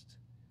Eucharist.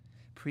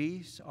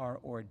 Priests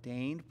are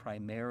ordained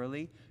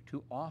primarily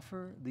to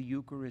offer the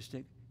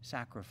Eucharistic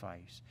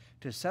sacrifice,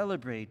 to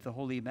celebrate the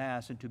Holy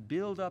Mass, and to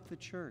build up the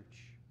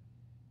church.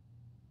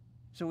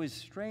 So as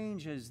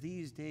strange as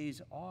these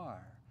days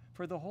are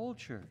for the whole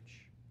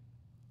church,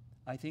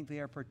 I think they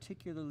are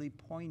particularly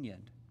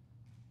poignant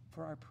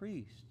for our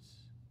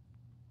priests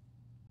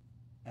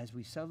as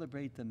we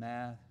celebrate the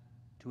Mass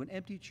to an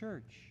empty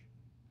church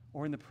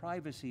or in the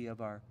privacy of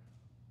our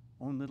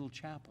own little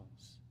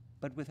chapels,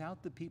 but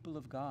without the people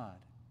of God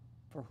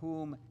for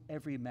whom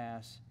every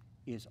Mass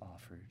is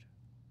offered.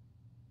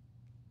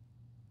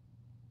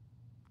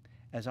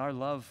 As our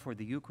love for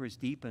the Eucharist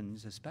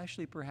deepens,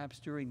 especially perhaps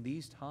during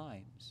these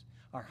times,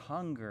 our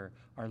hunger,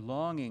 our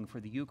longing for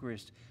the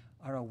Eucharist,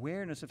 our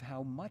awareness of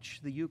how much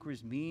the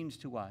Eucharist means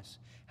to us,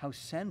 how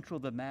central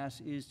the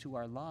Mass is to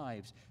our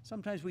lives,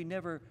 sometimes we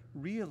never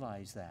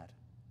realize that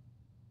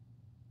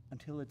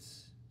until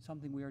it's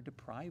something we are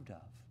deprived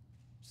of.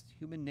 It's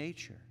human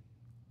nature.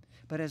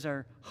 But as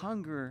our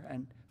hunger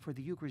and for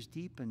the Eucharist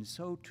deepens,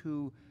 so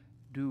too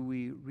do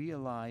we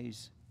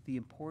realize the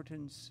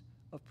importance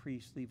of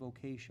priestly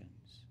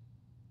vocations.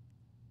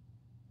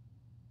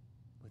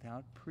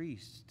 Without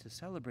priests to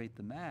celebrate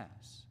the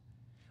Mass,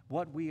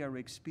 what we are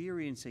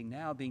experiencing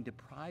now, being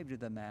deprived of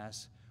the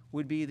Mass,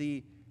 would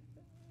be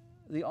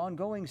the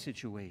ongoing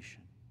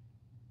situation.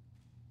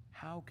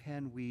 How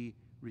can we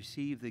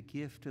receive the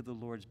gift of the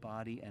Lord's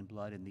body and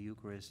blood in the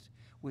Eucharist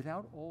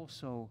without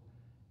also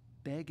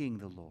begging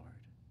the Lord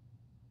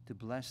to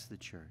bless the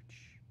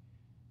church?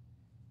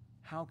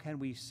 How can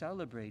we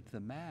celebrate the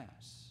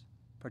Mass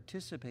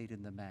participate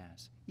in the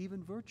Mass,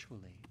 even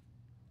virtually,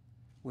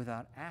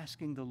 without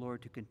asking the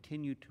Lord to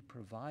continue to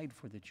provide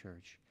for the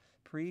church,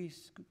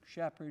 priests,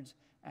 shepherds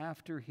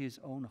after his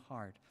own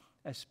heart,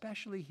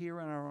 especially here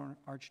in our own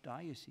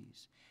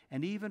archdiocese,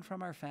 and even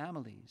from our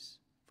families,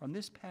 from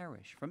this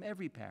parish, from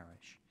every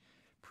parish,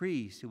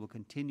 priests who will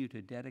continue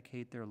to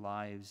dedicate their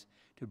lives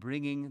to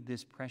bringing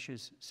this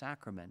precious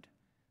sacrament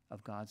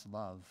of God's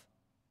love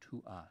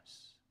to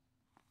us.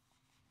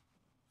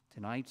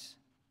 Tonight's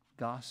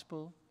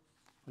gospel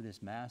for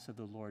this Mass of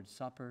the Lord's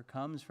Supper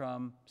comes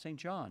from St.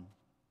 John,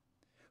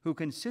 who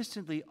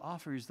consistently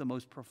offers the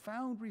most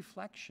profound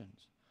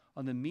reflections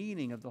on the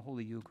meaning of the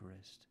Holy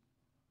Eucharist.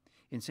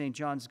 In St.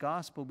 John's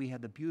Gospel, we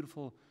have the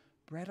beautiful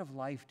Bread of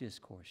Life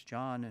discourse,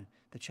 John,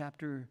 the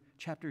chapter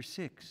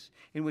 6,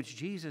 in which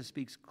Jesus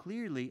speaks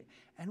clearly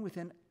and with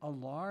an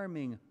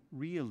alarming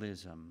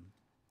realism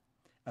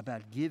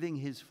about giving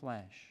his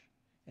flesh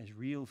as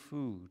real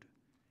food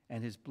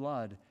and his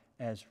blood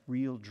as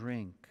real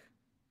drink.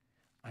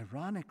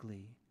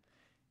 Ironically,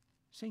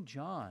 St.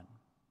 John,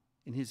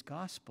 in his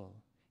Gospel,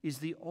 is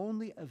the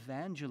only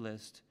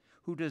evangelist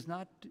who does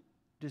not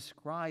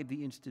describe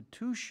the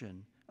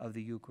institution of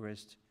the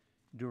Eucharist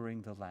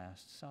during the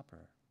Last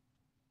Supper.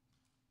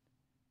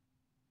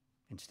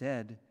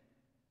 Instead,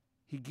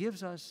 he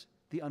gives us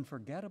the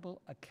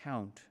unforgettable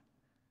account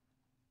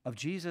of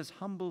Jesus'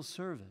 humble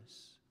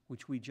service,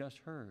 which we just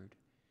heard,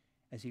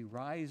 as he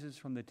rises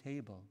from the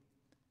table,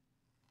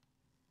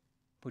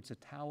 puts a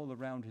towel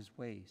around his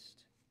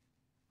waist,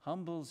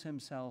 humbles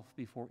himself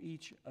before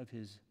each of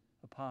his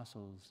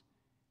apostles,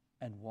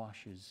 and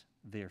washes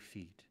their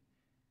feet,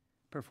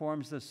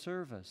 performs the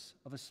service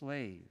of a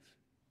slave.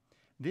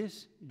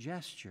 This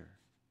gesture,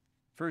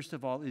 first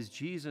of all, is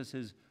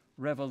Jesus'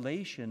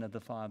 revelation of the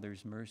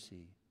Father's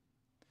mercy,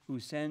 who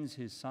sends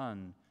his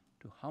Son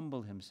to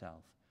humble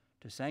himself,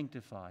 to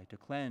sanctify, to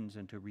cleanse,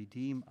 and to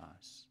redeem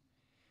us.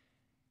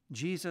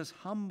 Jesus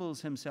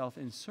humbles himself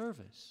in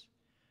service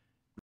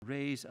to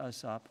raise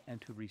us up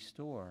and to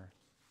restore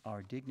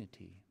our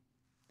dignity.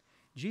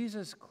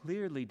 Jesus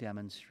clearly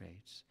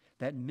demonstrates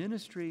that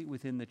ministry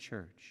within the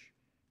church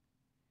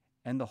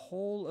and the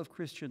whole of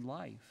Christian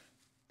life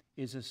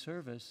is a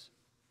service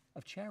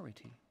of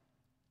charity.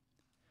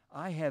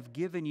 I have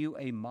given you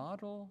a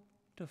model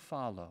to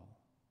follow,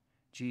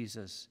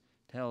 Jesus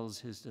tells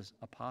his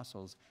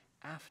apostles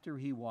after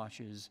he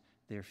washes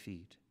their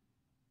feet,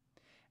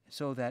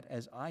 so that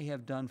as I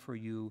have done for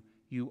you,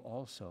 you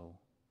also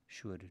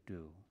should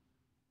do.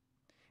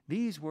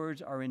 These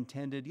words are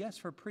intended, yes,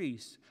 for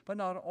priests, but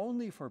not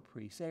only for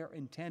priests. They are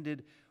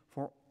intended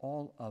for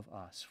all of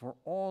us, for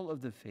all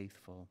of the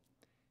faithful.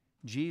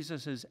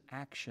 Jesus'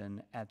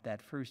 action at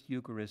that first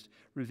Eucharist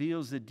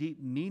reveals the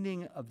deep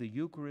meaning of the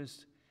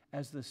Eucharist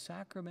as the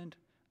sacrament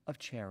of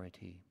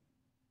charity.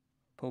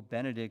 Pope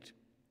Benedict,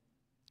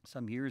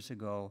 some years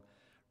ago,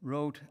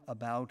 wrote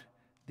about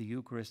the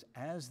Eucharist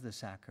as the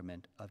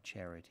sacrament of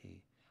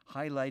charity,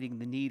 highlighting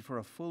the need for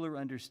a fuller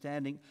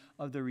understanding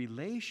of the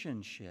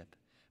relationship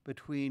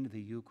between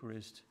the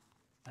Eucharist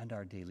and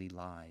our daily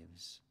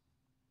lives.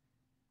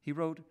 He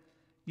wrote,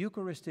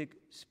 Eucharistic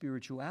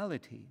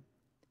spirituality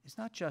is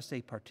not just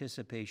a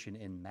participation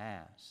in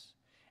Mass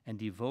and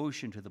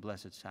devotion to the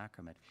Blessed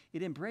Sacrament.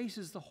 It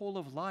embraces the whole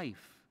of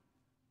life,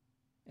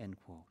 end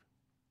quote.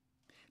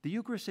 The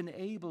Eucharist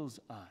enables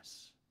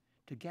us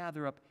to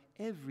gather up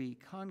every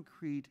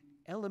concrete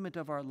element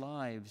of our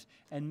lives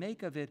and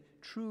make of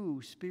it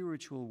true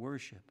spiritual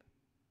worship,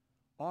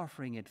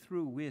 offering it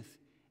through, with,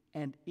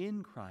 and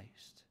in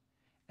Christ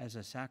as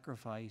a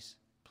sacrifice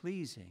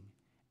pleasing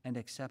and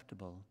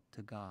acceptable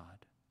to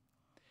God.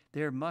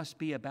 There must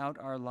be about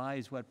our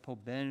lives what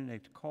Pope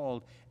Benedict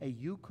called a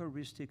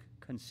Eucharistic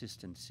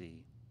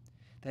consistency.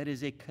 That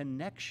is a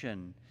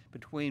connection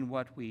between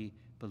what we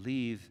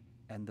believe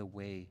and the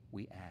way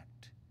we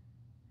act.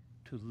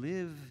 To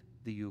live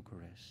the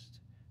Eucharist,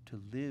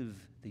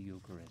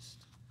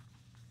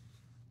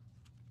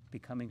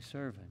 becoming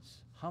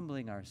servants,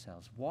 humbling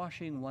ourselves,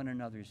 washing one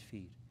another's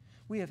feet.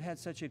 We have had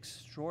such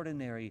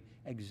extraordinary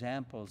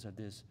examples of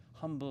this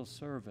humble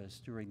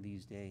service during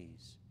these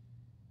days.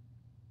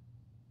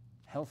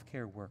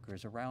 Healthcare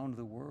workers around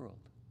the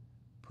world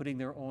putting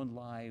their own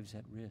lives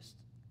at risk,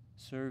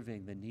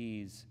 serving the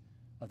needs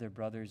of their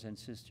brothers and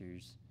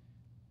sisters,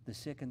 the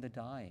sick and the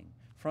dying,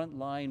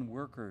 frontline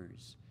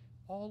workers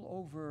all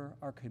over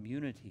our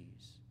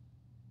communities.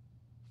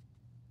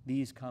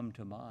 These come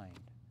to mind.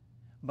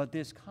 But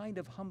this kind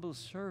of humble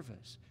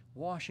service,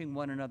 washing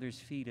one another's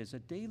feet, is a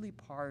daily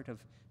part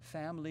of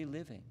family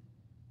living.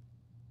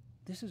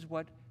 This is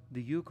what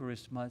the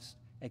Eucharist must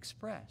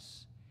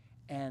express,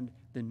 and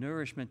the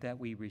nourishment that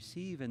we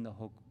receive in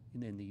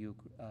the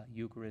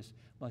Eucharist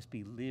must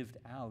be lived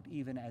out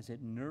even as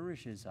it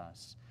nourishes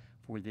us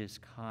for this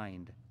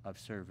kind of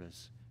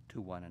service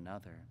to one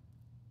another.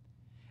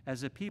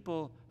 As a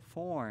people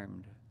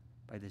formed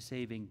by the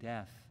saving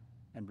death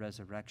and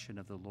resurrection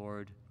of the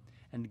Lord,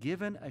 and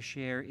given a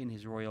share in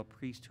his royal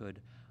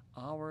priesthood,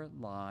 our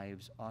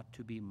lives ought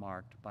to be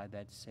marked by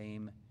that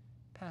same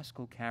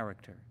paschal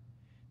character,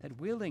 that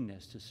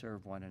willingness to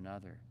serve one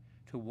another,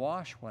 to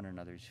wash one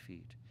another's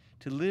feet,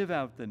 to live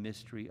out the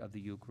mystery of the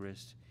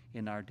Eucharist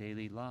in our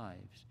daily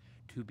lives,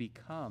 to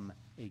become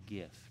a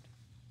gift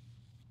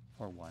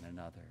for one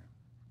another.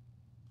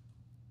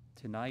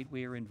 Tonight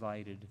we are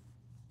invited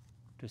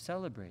to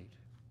celebrate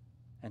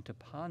and to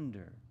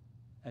ponder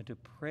and to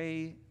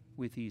pray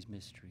with these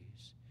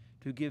mysteries,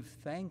 to give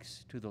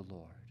thanks to the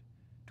Lord,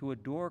 to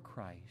adore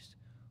Christ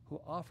who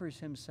offers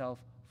himself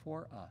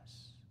for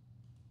us.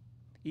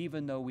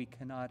 Even though we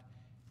cannot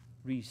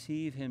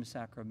receive him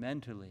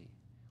sacramentally,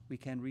 we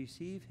can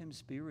receive him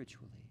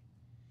spiritually,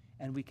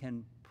 and we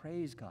can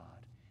praise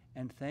God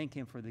and thank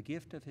him for the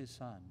gift of his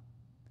Son,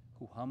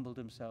 who humbled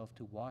himself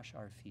to wash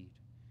our feet,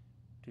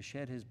 to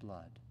shed his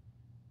blood,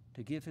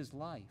 to give his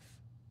life,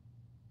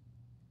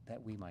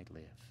 that we might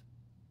live.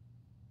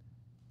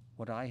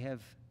 What I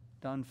have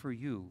done for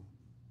you,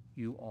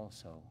 you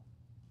also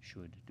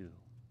should do.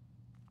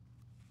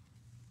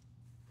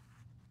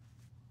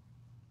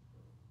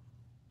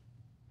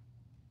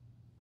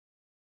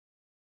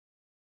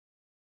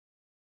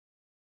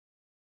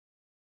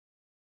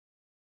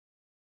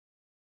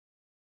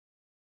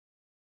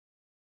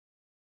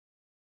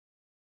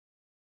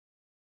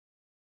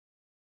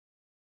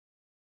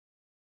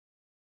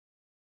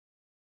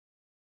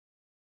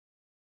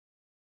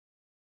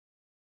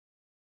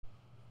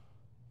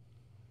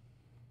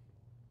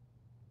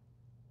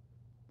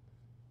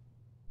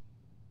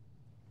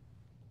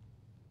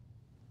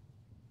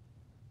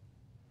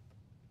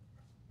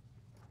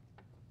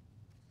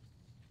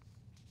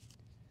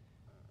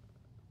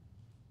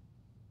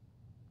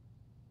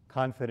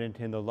 Confident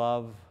in the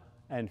love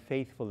and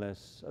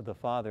faithfulness of the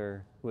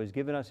Father who has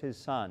given us his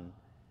Son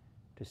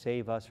to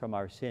save us from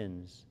our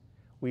sins,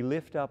 we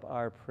lift up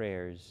our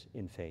prayers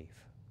in faith.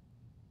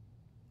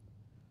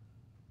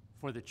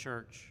 For the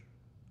Church,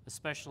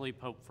 especially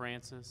Pope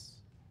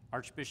Francis,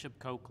 Archbishop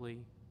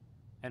Coakley,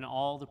 and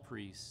all the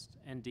priests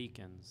and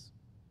deacons,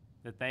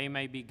 that they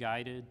may be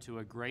guided to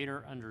a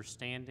greater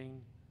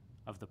understanding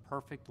of the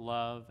perfect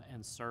love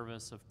and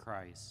service of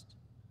Christ,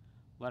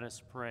 let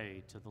us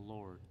pray to the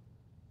Lord.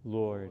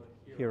 Lord,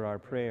 hear our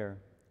prayer.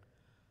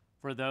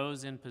 For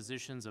those in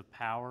positions of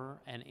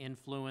power and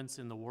influence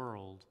in the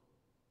world,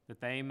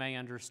 that they may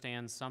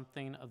understand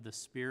something of the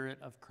spirit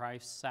of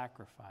Christ's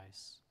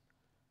sacrifice,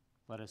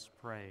 let us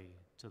pray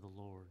to the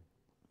Lord.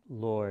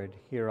 Lord,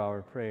 hear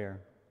our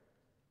prayer.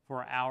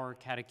 For our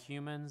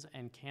catechumens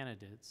and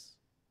candidates,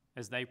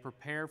 as they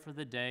prepare for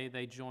the day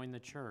they join the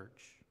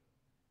Church,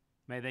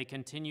 may they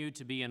continue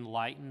to be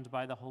enlightened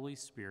by the Holy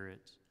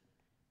Spirit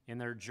in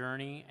their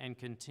journey and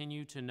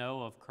continue to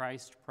know of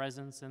Christ's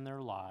presence in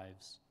their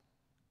lives.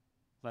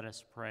 Let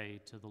us pray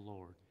to the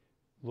Lord.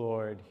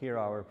 Lord, hear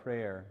our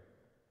prayer.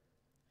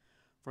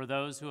 For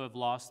those who have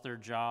lost their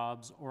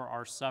jobs or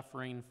are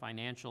suffering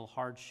financial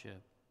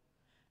hardship,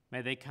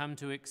 may they come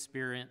to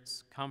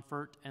experience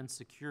comfort and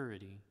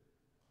security.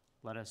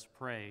 Let us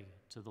pray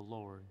to the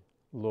Lord.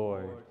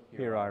 Lord,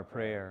 hear our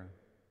prayer.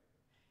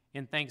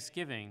 In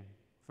thanksgiving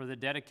for the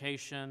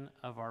dedication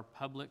of our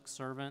public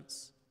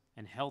servants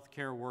and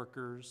healthcare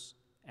workers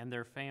and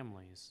their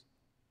families,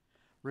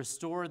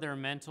 restore their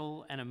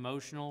mental and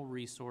emotional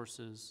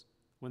resources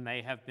when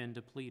they have been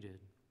depleted.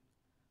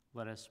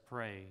 Let us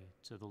pray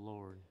to the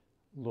Lord.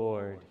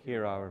 Lord,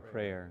 hear our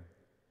prayer.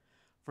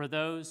 For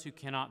those who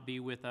cannot be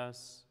with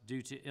us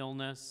due to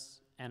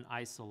illness and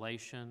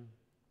isolation,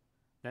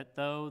 that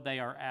though they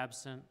are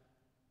absent,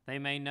 they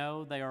may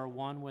know they are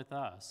one with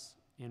us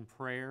in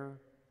prayer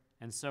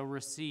and so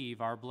receive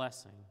our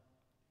blessing.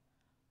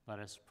 Let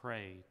us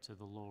pray to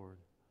the Lord.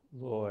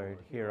 Lord,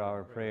 hear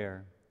our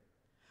prayer.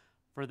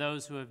 For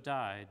those who have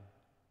died,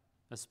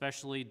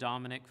 especially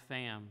Dominic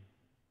Pham,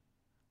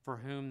 for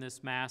whom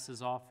this Mass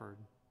is offered,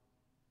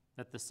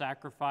 that the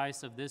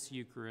sacrifice of this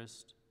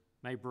Eucharist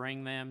may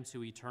bring them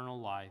to eternal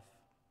life,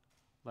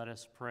 let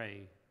us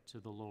pray to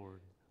the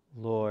Lord.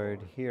 Lord,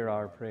 hear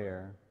our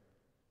prayer.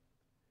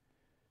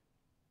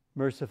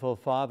 Merciful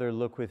Father,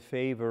 look with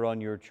favor on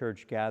your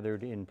church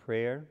gathered in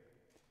prayer.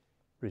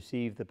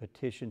 Receive the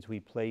petitions we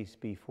place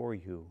before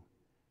you,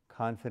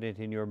 confident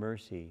in your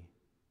mercy,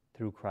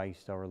 through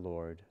Christ our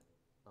Lord.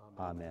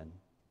 Amen.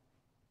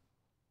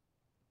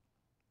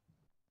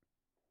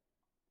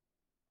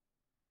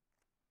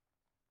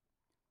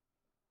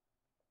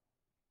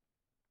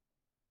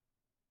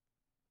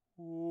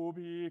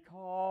 Ubi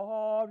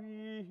caritas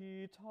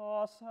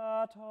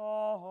et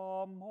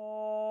amor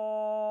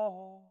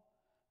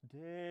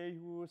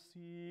Deus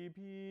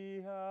ibi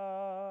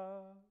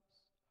est.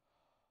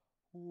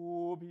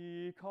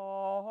 Ubi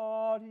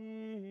caritas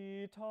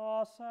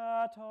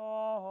et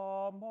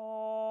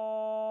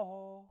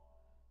amor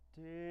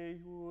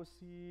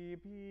Deus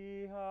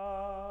ibi est.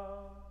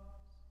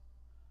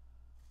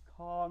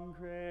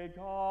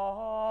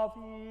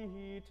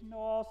 Congregavit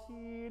nos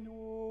in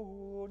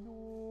unu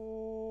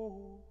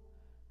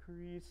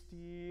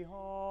Christi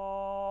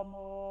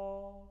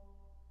amor.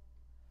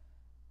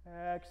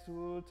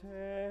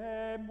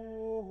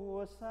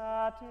 Exultemus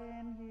et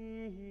in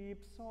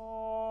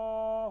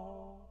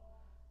ipso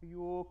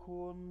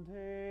iucundemur,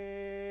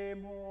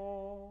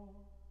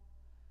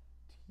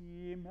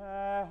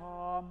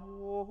 timeamus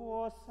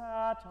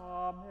et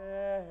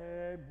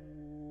amemus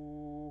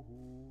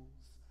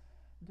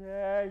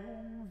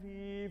Deum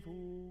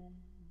vivum,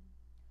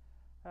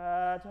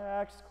 et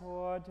ex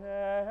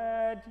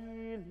corde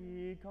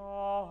diligamus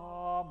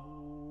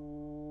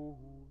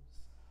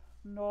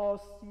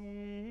nos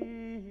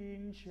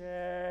in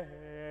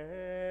cielo.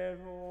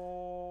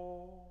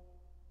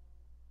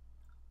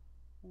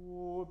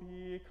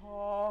 Ubi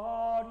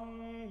caritas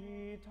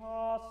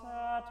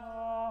et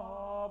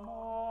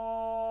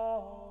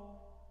amor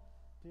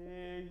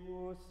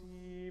Deus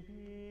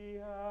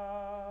ibies,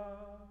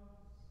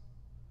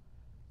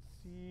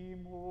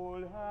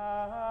 simul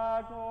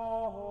ego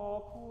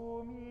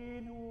cum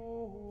in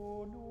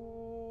unum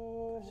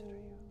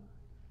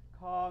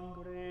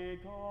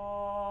congregamur,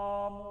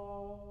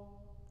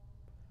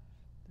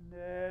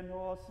 ne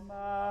nos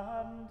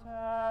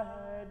mente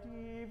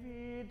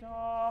dividamur,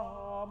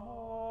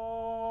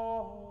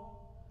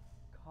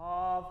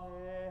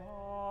 caveamus,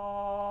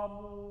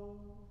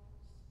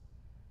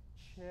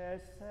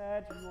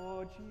 cesset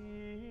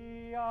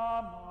logia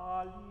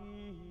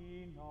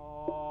maligna,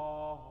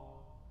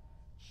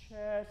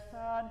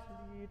 cessant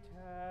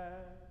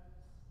lites,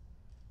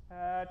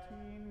 et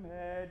in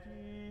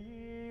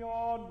medio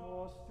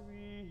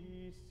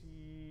nostri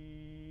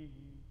sit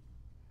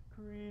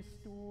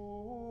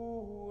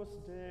Christus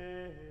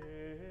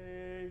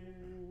Deus.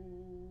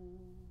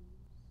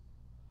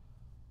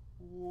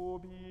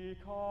 Ubi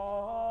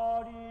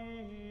caritas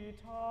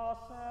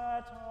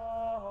et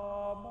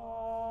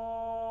amor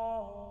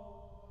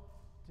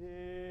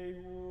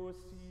Deus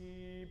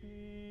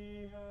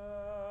ibies.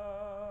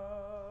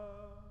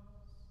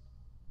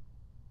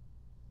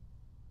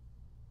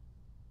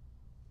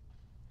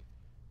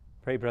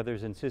 Pray,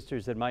 brothers and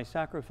sisters, that my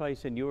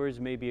sacrifice and yours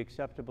may be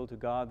acceptable to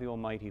God, the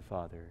Almighty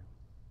Father.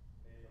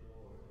 May the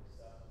Lord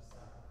accept the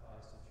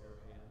sacrifice at your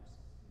hands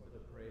for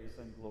the praise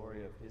and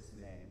glory of his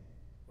name,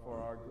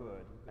 for our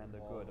good and the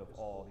good of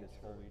all his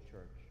holy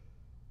church.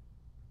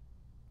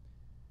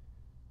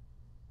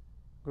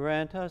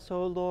 Grant us,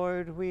 O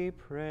Lord, we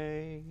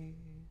pray,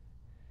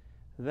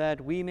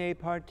 that we may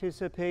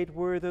participate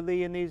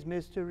worthily in these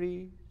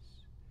mysteries.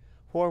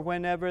 For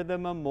whenever the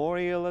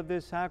memorial of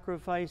this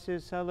sacrifice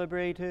is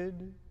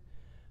celebrated,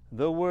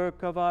 the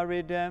work of our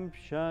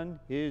redemption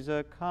is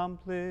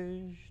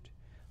accomplished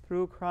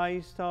through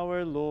Christ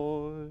our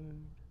Lord.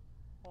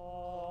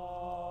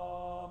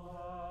 Amen.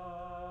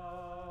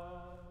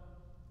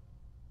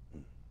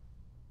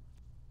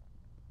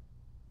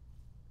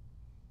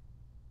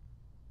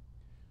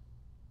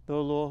 The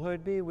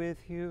Lord be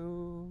with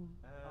you.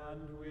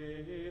 And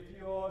with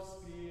your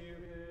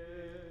spirit,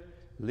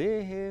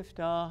 Lift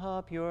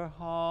up your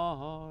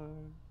hearts.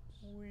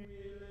 we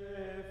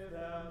lift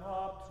them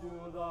up to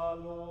the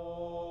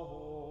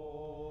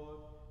Lord.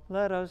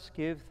 Let us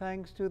give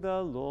thanks to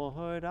the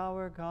Lord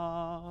our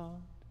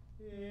God.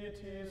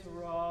 It is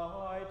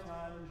right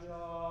and just.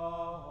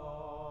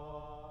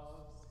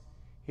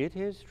 It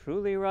is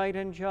truly right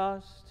and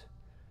just,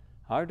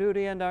 our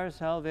duty and our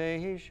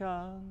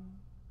salvation,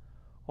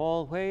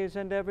 always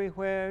and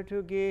everywhere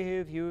to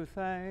give you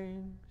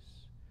thanks.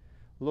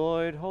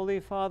 Lord, Holy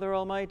Father,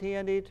 Almighty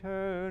and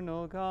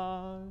eternal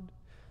God,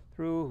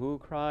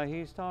 through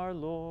Christ our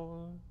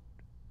Lord.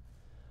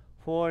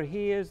 For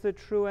he is the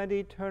true and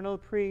eternal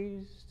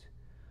priest,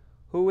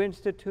 who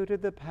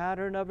instituted the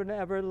pattern of an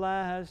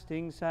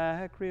everlasting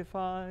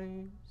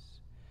sacrifice,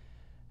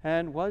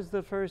 and was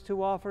the first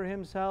to offer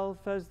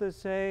himself as the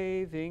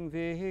saving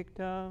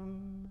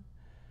victim,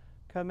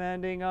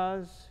 commanding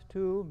us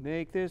to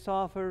make this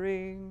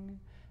offering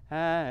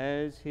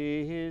as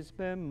his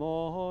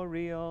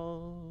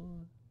memorial.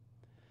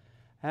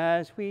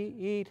 As we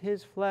eat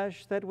his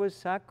flesh that was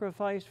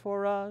sacrificed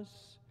for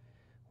us,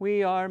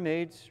 we are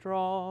made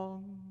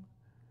strong.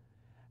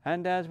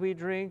 And as we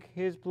drink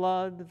his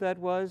blood that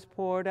was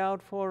poured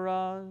out for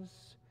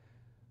us,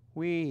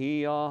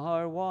 we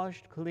are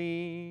washed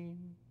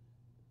clean.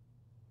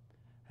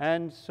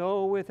 And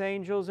so with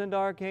angels and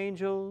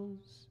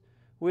archangels,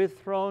 with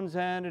thrones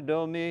and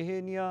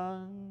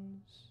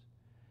dominions,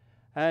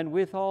 and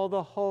with all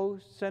the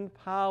hosts and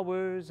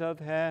powers of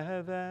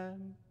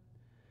heaven,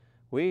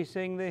 we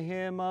sing the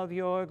hymn of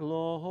your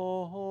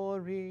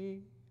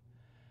glory,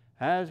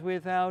 as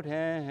without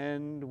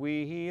end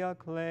we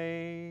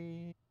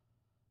acclaim.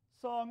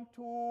 Sanctus,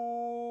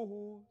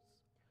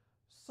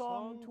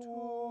 Sanctus,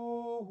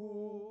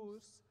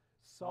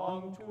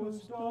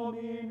 Sanctus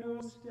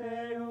Dominus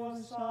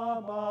Deus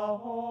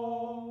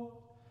Sabaoth,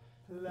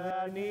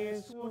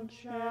 plenis sunt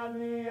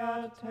caeli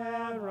et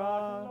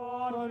terra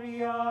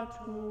gloria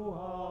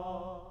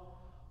tua,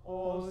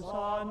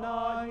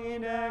 Hosanna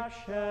in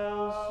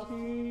excelsis,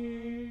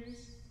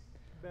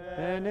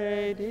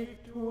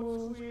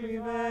 benedictus qui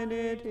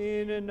venit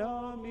in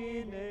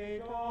nomine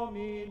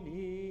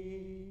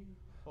Domini,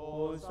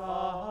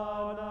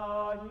 Hosanna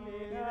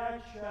in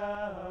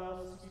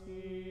excelsis.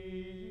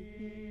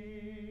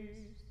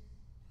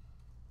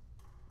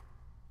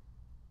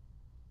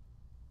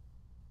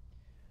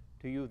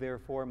 To you,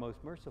 therefore,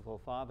 most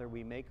merciful Father,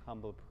 we make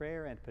humble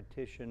prayer and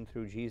petition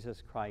through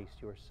Jesus Christ,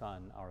 your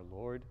Son, our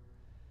Lord,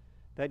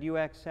 that you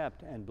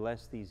accept and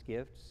bless these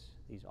gifts,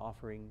 these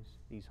offerings,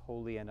 these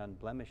holy and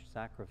unblemished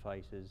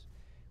sacrifices,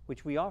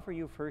 which we offer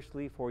you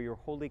firstly for your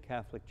holy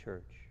Catholic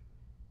Church.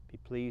 Be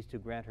pleased to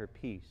grant her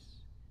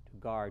peace, to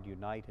guard,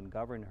 unite, and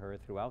govern her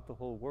throughout the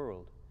whole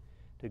world,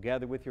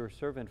 together with your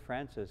servant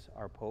Francis,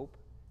 our Pope,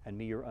 and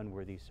me, your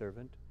unworthy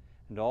servant,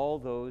 and all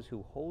those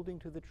who, holding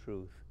to the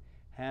truth,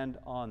 hand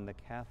on the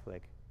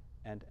Catholic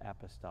and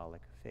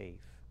apostolic faith.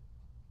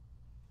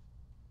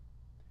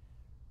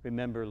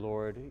 Remember,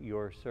 Lord,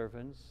 your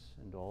servants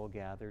and all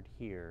gathered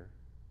here,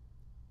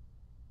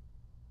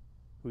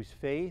 whose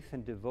faith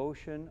and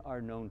devotion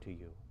are known to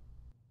you.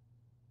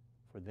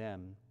 For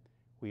them,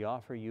 we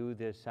offer you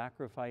this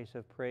sacrifice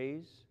of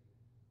praise,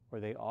 or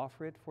they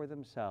offer it for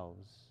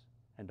themselves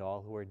and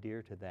all who are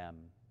dear to them,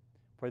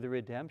 for the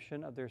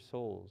redemption of their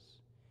souls,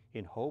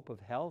 in hope of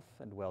health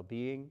and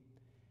well-being,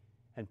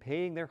 and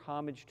paying their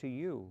homage to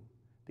you,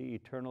 the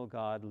eternal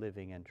God,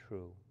 living and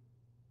true.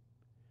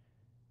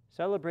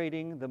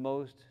 Celebrating the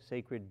most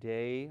sacred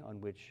day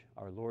on which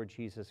our Lord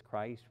Jesus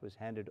Christ was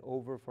handed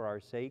over for our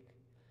sake,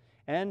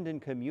 and in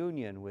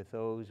communion with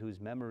those whose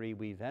memory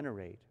we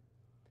venerate,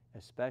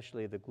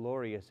 especially the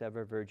glorious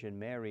ever-Virgin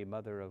Mary,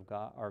 Mother of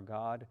God, our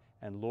God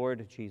and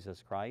Lord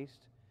Jesus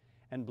Christ,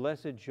 and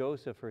blessed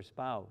Joseph, her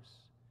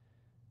spouse,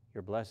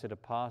 your blessed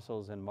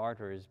apostles and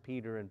martyrs,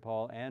 Peter and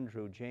Paul,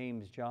 Andrew,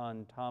 James,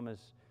 John,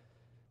 Thomas,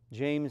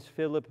 James,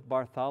 Philip,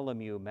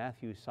 Bartholomew,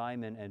 Matthew,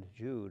 Simon, and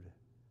Jude,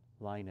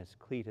 Linus,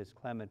 Cletus,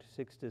 Clement,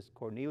 Sixtus,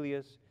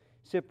 Cornelius,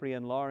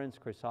 Cyprian, Lawrence,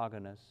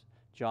 Chrysogonus,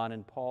 John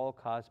and Paul,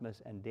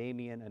 Cosmas, and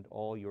Damian, and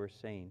all your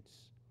saints.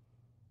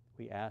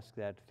 We ask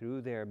that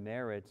through their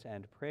merits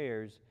and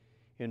prayers,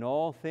 in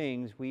all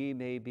things we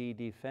may be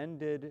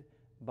defended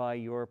by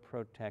your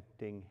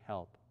protecting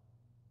help.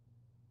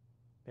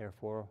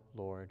 Therefore,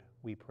 Lord,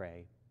 we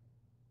pray,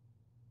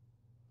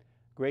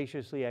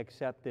 graciously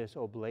accept this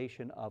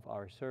oblation of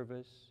our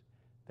service,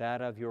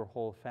 that of your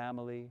whole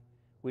family,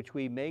 which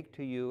we make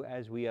to you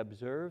as we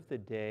observe the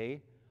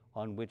day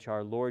on which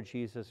our Lord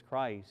Jesus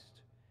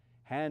Christ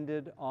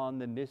handed on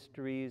the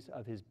mysteries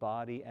of his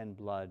body and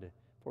blood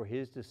for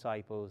his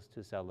disciples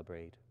to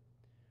celebrate.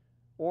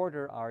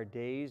 Order our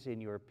days in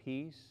your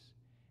peace,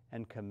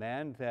 and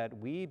command that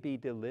we be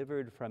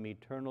delivered from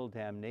eternal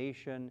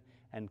damnation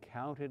and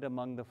counted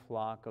among the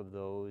flock of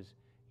those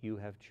you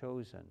have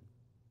chosen.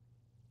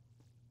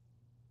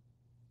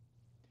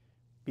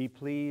 Be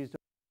pleased,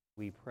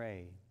 we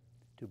pray,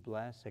 to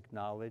bless,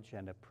 acknowledge,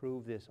 and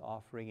approve this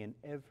offering in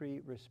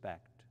every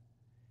respect.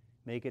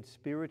 Make it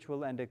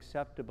spiritual and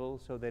acceptable,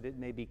 so that it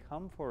may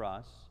become for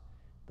us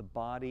the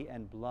body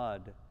and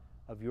blood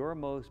of your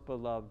most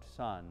beloved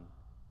Son,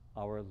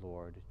 our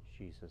Lord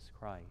Jesus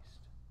Christ.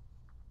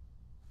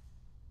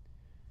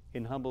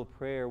 In humble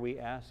prayer, we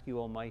ask you,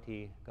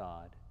 Almighty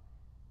God,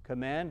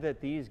 command that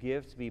these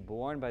gifts be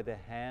borne by the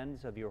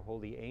hands of your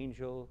holy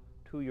angel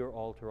to your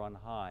altar on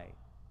high,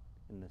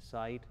 in the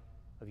sight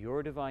of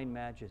your divine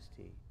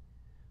majesty,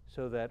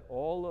 so that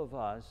all of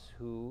us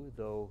who,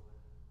 though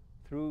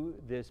through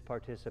this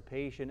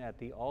participation at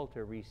the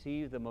altar,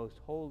 receive the most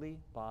holy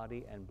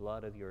body and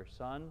blood of your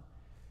Son,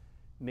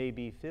 may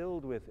be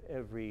filled with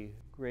every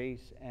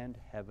grace and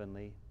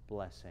heavenly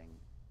blessing.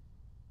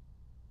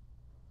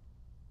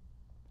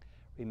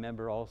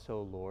 Remember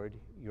also, Lord,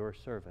 your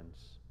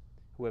servants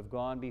who have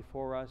gone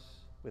before us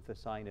with the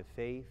sign of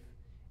faith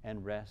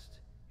and rest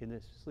in the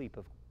sleep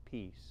of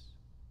peace.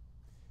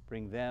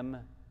 Bring them,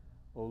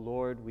 O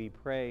Lord, we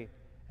pray,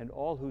 and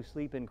all who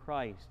sleep in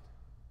Christ,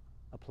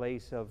 a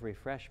place of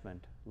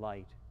refreshment,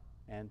 light,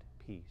 and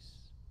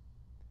peace.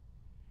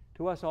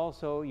 To us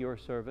also, your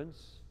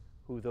servants,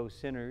 who, though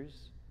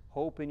sinners,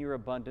 hope in your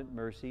abundant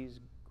mercies,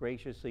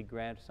 graciously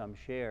grant some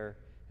share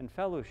and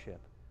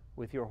fellowship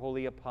with your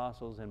holy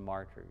apostles and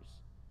martyrs,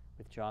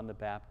 with John the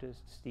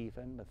Baptist,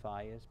 Stephen,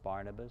 Matthias,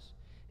 Barnabas,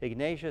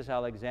 Ignatius,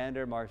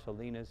 Alexander,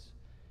 Marcellinus,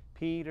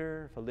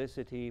 Peter,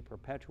 Felicity,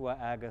 Perpetua,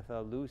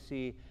 Agatha,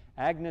 Lucy,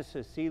 Agnes,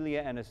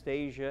 Cecilia,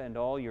 Anastasia, and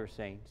all your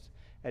saints.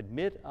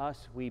 Admit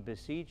us, we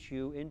beseech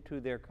you, into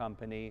their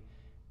company,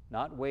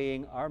 not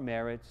weighing our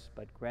merits,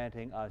 but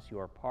granting us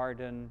your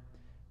pardon,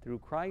 through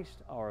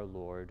Christ our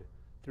Lord,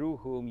 through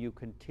whom you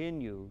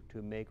continue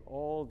to make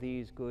all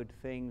these good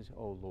things,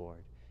 O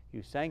Lord.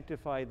 You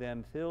sanctify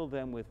them, fill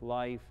them with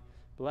life,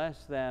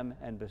 bless them,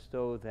 and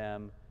bestow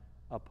them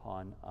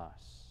upon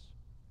us.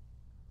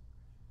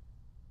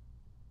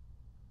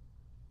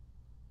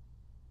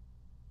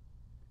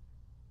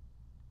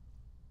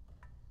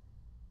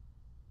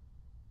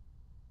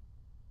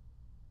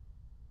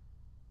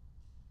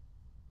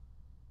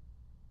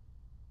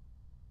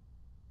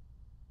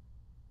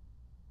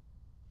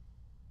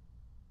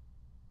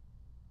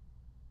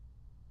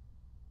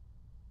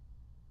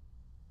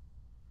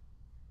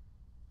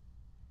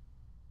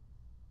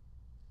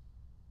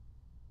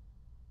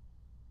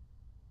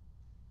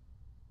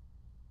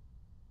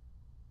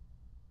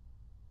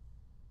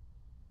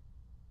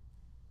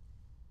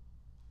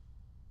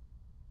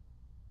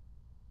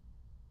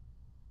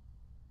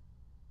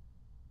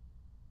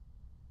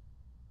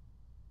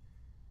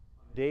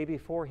 day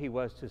before he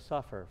was to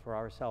suffer for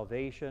our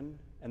salvation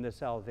and the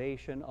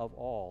salvation of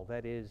all,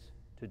 that is,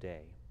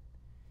 today.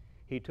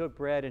 He took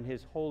bread in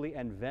his holy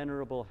and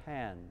venerable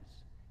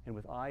hands, and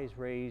with eyes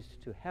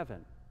raised to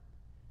heaven,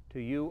 to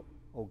you,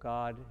 O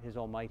God, his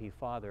almighty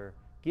Father,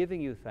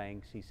 giving you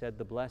thanks, he said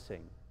the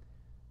blessing,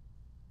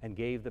 and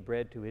gave the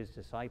bread to his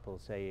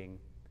disciples, saying,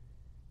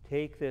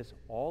 "Take this,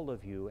 all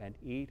of you, and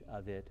eat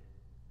of it,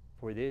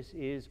 for this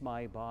is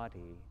my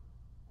body,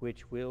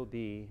 which will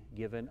be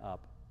given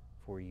up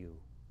for you."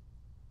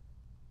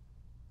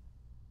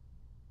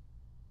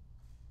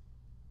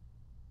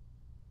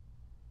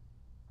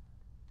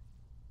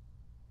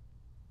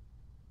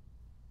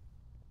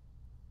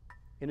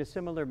 In a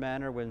similar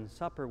manner, when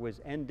supper was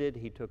ended,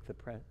 he took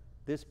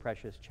this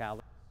precious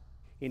chalice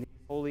in his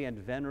holy and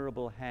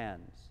venerable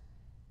hands,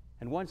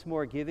 and once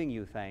more giving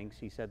you thanks,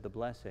 he said the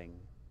blessing,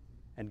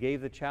 and gave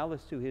the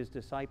chalice to his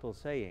disciples,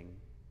 saying,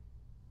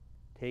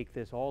 "Take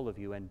this, all of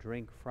you, and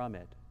drink from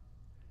it,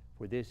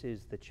 for this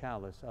is the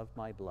chalice of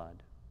my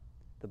blood,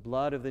 the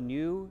blood of the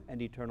new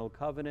and eternal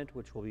covenant,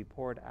 which will be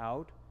poured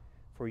out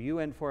for you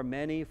and for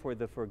many for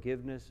the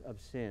forgiveness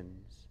of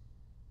sins.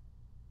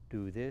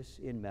 Do this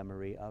in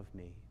memory of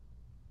me."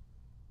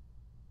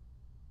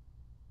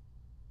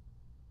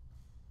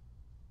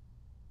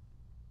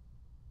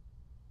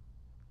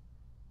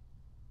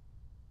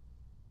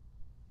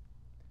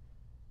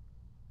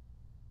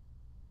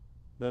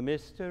 The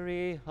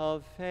mystery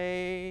of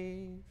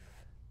faith.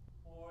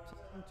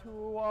 Ortem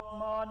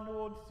tuam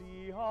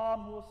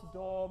annunciamus,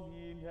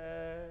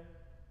 Domine,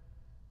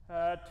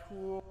 et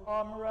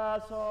tuam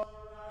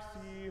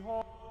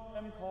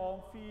resurrectionem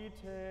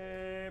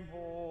confitemo,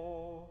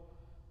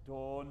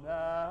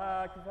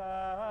 donec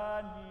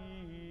venias.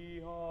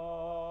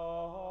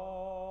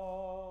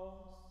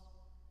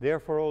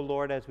 Therefore, O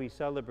Lord, as we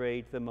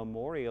celebrate the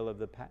memorial of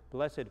the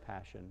Blessed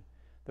Passion,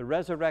 the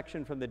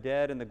resurrection from the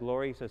dead and the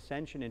glorious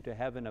ascension into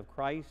heaven of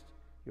Christ,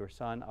 your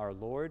Son, our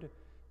Lord,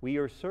 we,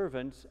 your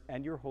servants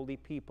and your holy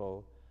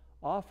people,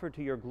 offer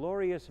to your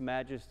glorious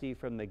majesty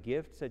from the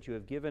gifts that you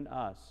have given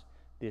us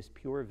this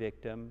pure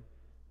victim,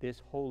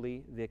 this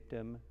holy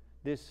victim,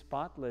 this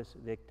spotless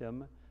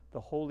victim, the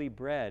holy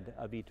bread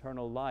of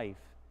eternal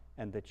life,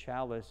 and the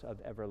chalice of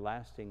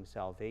everlasting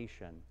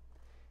salvation.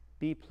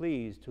 Be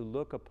pleased to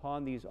look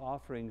upon these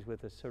offerings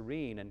with a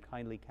serene and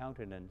kindly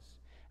countenance,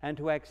 and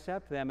to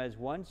accept them as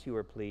once you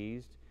were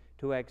pleased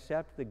to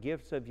accept the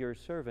gifts of your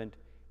servant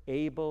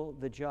Abel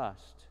the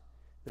just,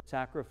 the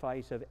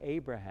sacrifice of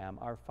Abraham,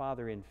 our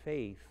father in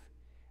faith,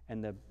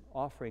 and the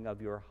offering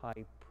of your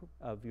high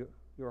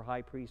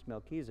priest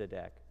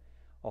Melchizedek,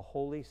 a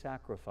holy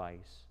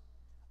sacrifice,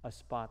 a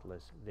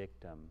spotless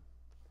victim.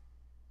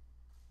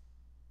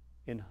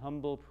 In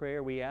humble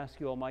prayer, we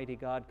ask you, Almighty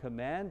God,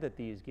 command that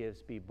these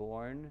gifts be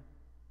borne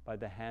by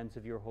the hands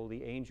of your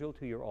holy angel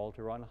to your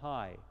altar on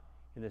high,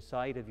 in the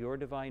sight of your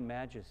divine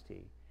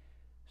majesty,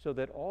 so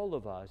that all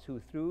of us who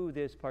through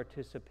this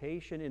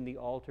participation in the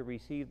altar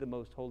receive the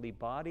most holy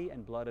body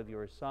and blood of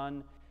your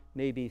Son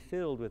may be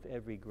filled with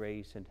every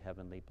grace and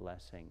heavenly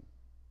blessing.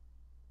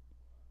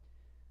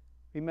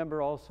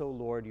 Remember also,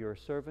 Lord, your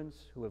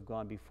servants who have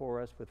gone before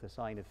us with the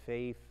sign of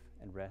faith,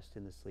 and rest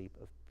in the sleep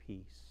of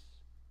peace.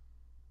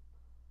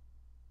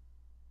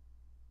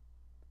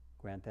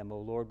 Grant them, O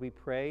Lord, we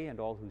pray,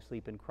 and all who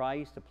sleep in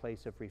Christ, a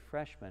place of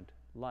refreshment,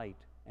 light,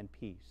 and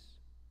peace.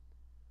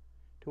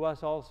 To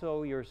us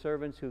also, your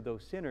servants, who though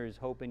sinners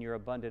hope in your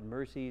abundant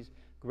mercies,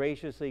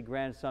 graciously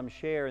grant some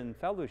share in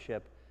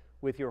fellowship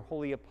with your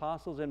holy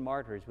apostles and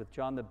martyrs, with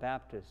John the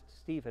Baptist,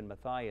 Stephen,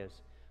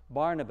 Matthias,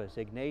 Barnabas,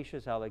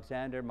 Ignatius,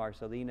 Alexander,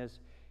 Marcellinus,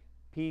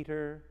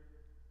 Peter,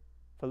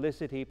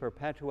 Felicity,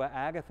 Perpetua,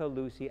 Agatha,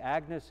 Lucy,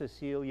 Agnes,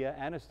 Cecilia,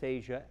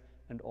 Anastasia,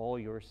 and all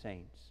your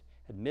saints.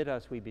 Admit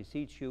us, we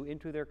beseech you,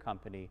 into their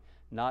company,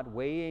 not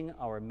weighing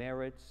our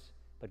merits,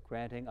 but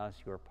granting us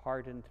your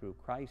pardon through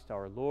Christ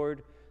our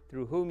Lord,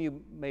 through whom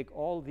you make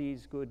all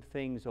these good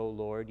things, O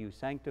Lord. You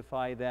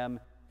sanctify them,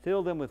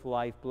 fill them with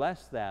life,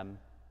 bless them,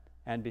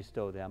 and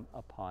bestow them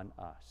upon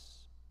us.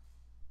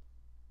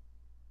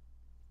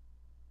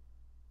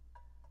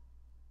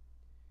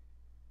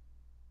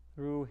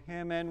 Through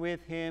him and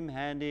with him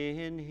and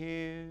in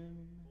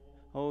him,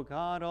 O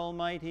God,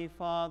 Almighty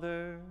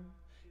Father,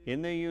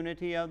 in the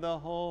unity of the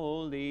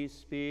Holy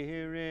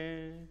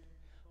Spirit,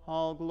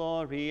 all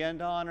glory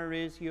and honor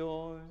is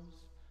yours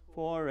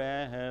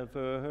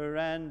forever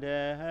and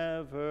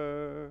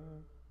ever.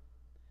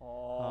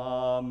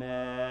 Amen.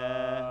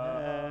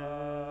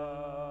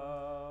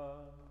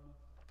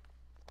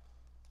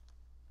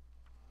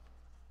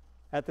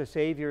 At the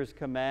Savior's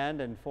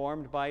command and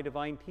formed by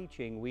divine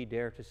teaching, we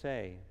dare to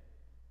say,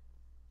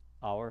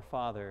 Our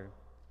Father,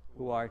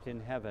 who art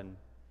in heaven,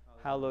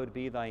 hallowed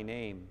be thy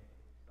name.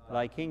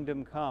 Thy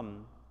kingdom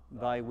come,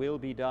 thy will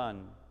be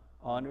done,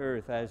 on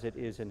earth as it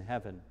is in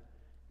heaven.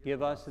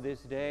 Give us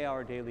this day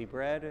our daily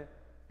bread,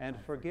 and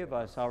forgive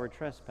us our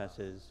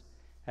trespasses,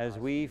 as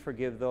we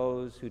forgive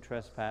those who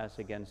trespass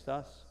against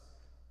us.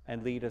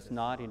 And lead us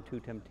not into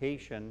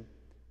temptation,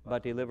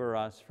 but deliver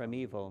us from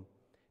evil.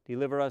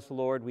 Deliver us,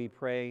 Lord, we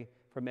pray,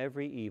 from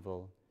every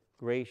evil,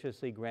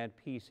 graciously grant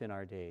peace in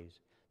our days,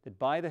 that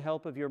by the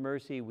help of your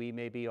mercy we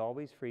may be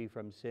always free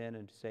from sin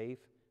and safe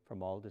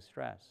from all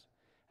distress,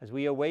 as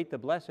we await the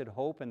blessed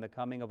hope and the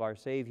coming of our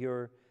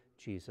Savior,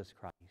 Jesus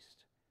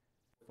Christ.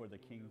 For the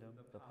kingdom,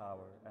 the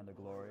power, and the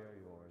glory are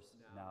yours,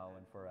 now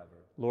and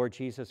forever. Lord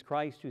Jesus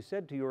Christ, who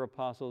said to your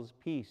apostles,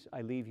 "Peace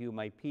I leave you,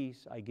 my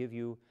peace I give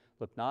you,"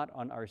 look not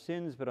on our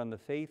sins, but on the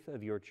faith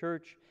of your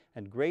church,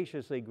 and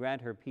graciously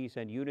grant her peace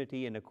and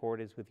unity in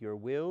accordance with your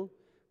will,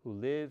 who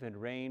live and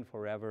reign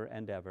forever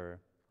and ever.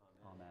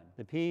 Amen.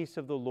 The peace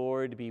of the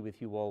Lord be with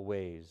you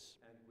always.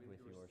 And with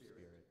your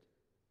spirit.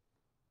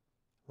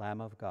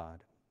 Lamb of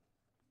God.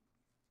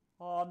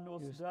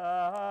 Annus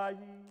Dei,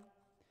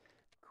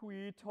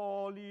 qui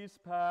tollis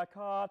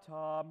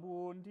peccata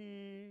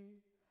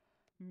mundi,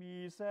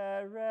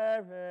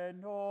 miserere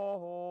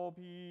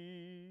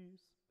nobis.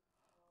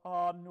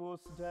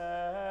 Annus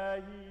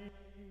Dei,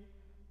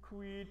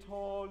 qui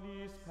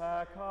tollis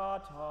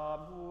peccata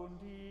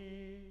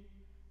mundi,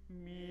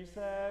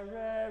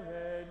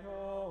 miserere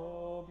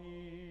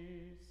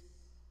nobis.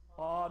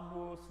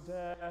 Annus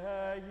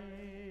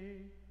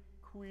Dei,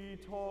 qui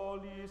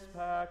tollis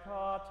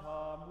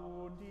peccata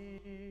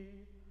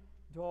mundi,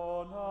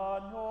 dona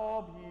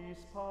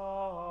nobis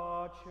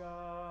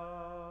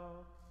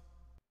pacem.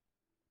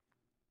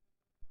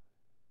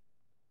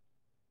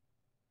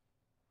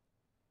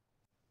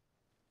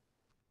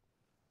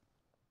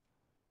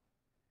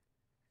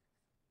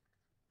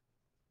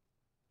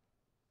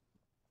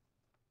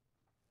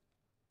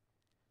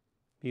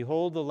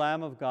 Behold the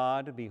Lamb of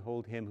God,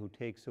 behold him who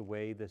takes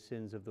away the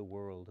sins of the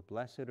world.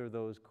 Blessed are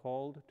those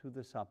called to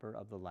the supper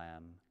of the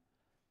Lamb.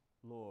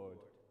 Lord,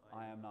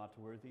 I am not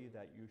worthy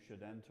that you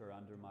should enter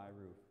under my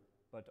roof,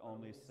 but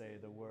only say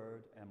the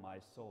word, and my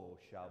soul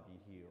shall be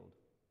healed.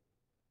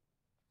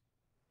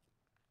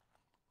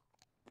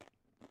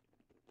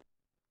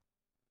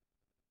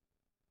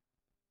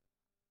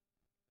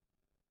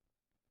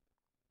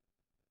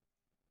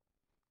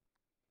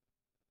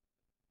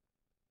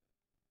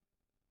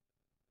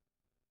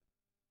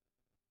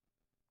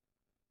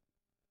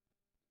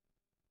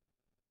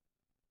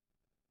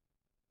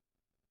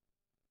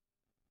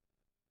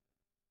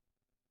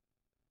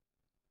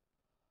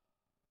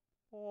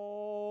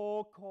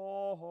 O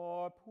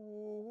corpus,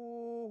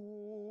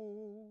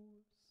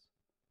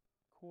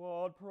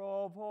 quod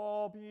pro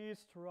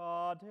vobis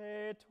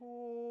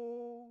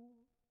tradetur,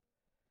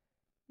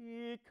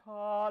 e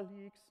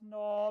calix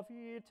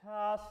novi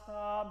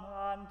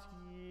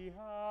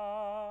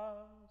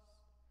testamentias,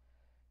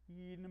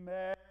 in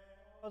meo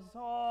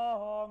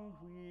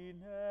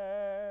sanguine,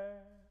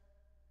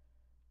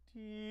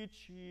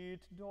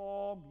 dicit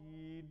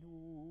Dominus.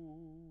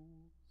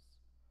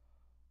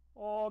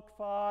 Hoc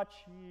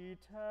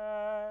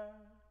facite,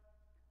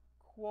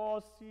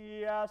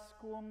 quosi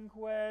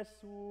escumque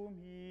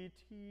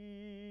sumitis,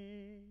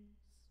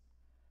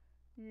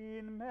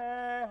 in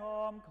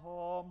meam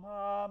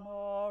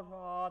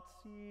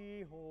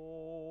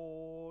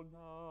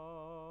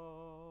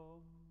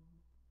commemorationem.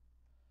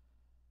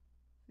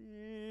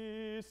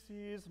 This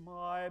is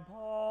my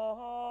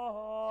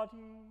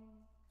body,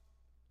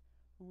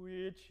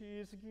 which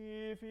is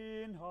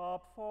given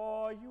up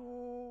for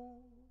you.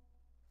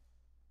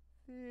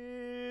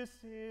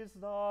 This is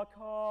the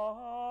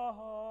cup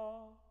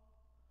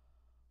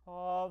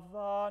of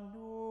the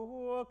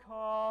new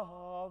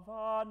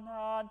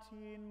covenant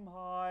in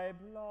my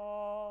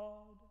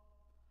blood,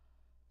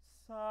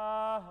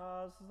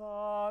 says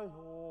the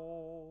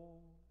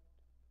Lord.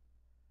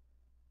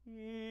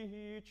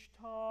 Each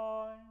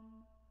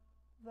time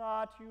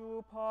that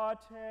you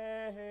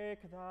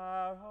partake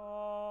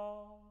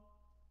thereof,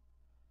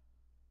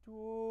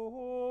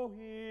 do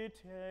it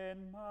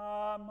in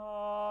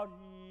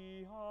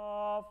memory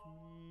of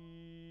me.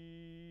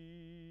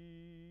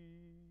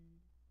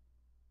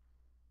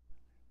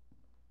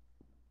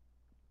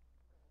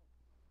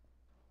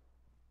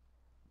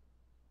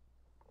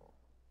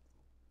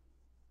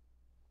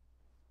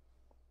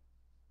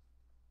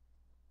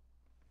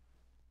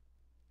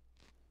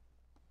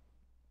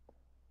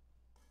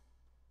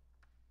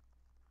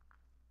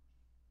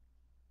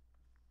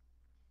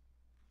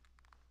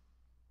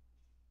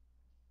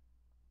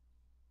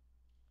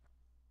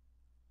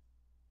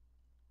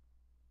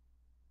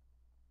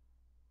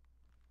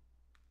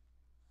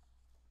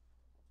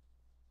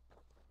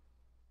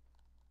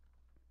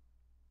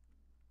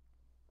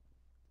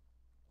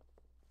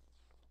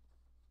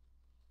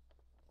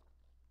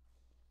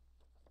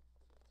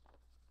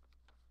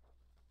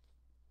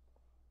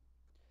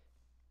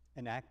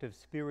 An act of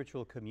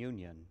spiritual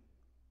communion.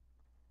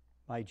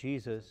 My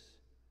Jesus,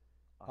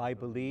 I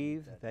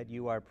believe that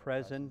you are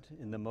present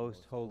in the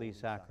most holy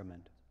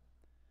sacrament.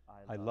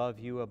 I love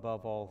you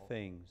above all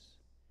things,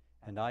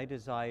 and I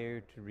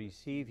desire to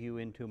receive you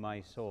into my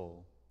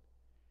soul.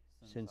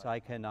 Since I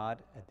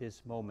cannot at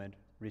this moment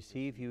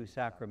receive you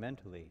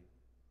sacramentally,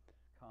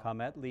 come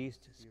at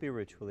least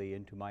spiritually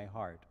into my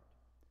heart.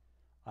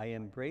 I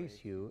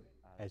embrace you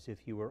as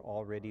if you were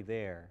already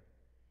there,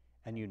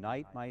 and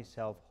unite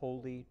myself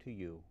wholly to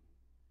you.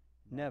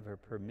 never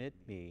permit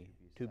me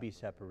to be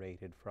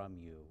separated from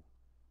you.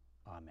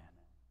 Amen.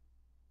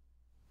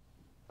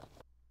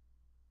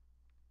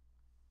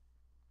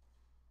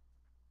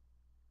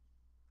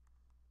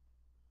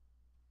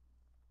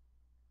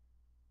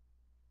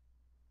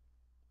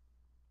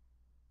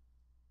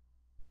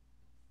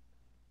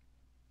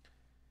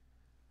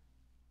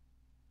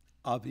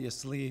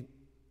 Obviously,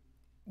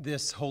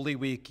 this Holy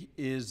Week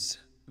is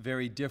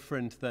very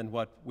different than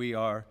what we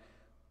are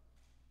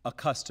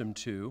accustomed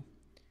to,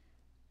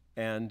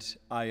 and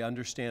I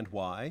understand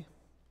why,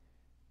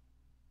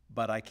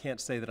 but I can't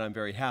say that I'm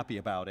very happy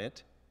about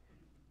it.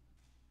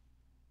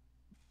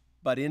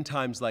 But in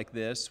times like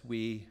this,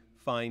 we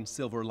find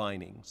silver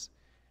linings,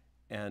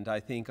 and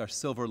I think our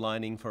silver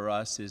lining for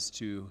us is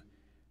to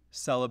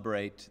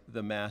celebrate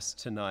the Mass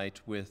tonight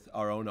with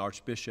our own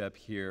Archbishop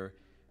here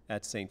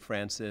at St.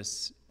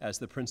 Francis as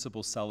the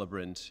principal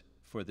celebrant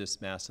for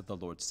this Mass of the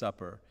Lord's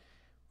Supper.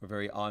 We're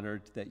very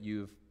honored that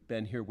you've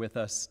been here with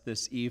us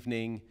this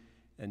evening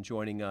and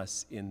joining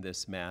us in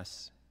this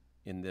Mass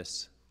in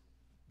this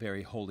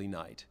very holy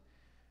night.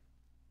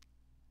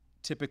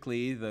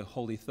 Typically, the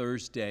Holy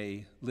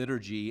Thursday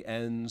liturgy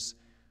ends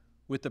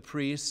with the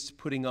priest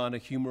putting on a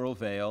humeral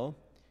veil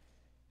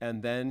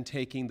and then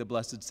taking the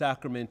Blessed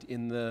Sacrament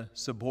in the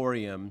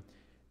ciborium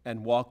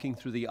and walking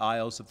through the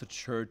aisles of the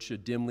church, a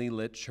dimly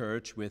lit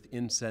church with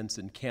incense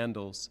and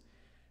candles,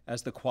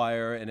 as the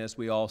choir and as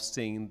we all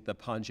sing the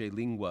Pange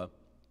Lingua.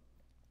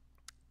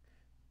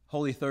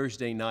 Holy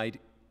Thursday night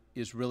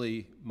is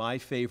really my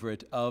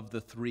favorite of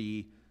the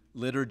three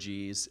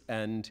liturgies,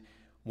 and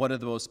one of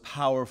the most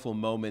powerful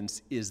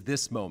moments is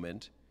this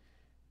moment.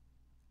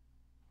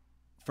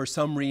 For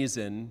some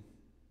reason,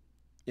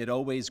 it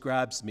always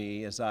grabs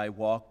me as I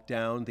walk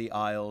down the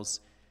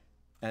aisles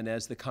and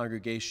as the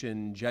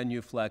congregation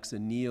genuflects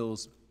and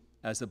kneels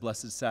as the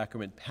Blessed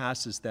Sacrament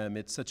passes them.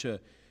 It's such a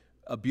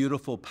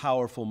beautiful,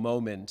 powerful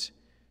moment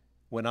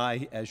when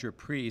I, as your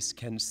priest,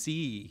 can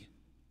see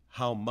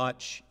how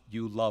much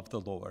you love the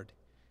Lord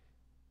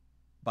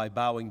by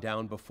bowing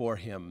down before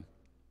him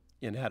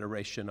in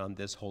adoration on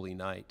this holy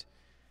night.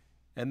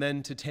 And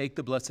then to take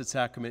the Blessed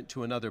Sacrament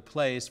to another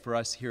place, for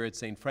us here at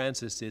St.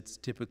 Francis, it's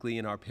typically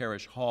in our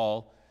parish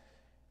hall,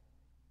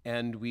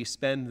 and we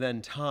spend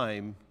then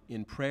time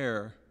in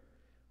prayer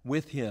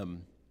with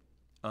him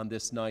on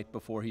this night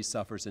before he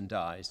suffers and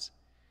dies.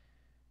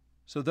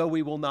 So though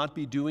we will not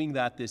be doing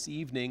that this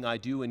evening, I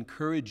do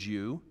encourage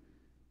you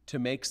to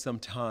make some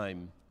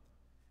time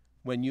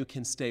when you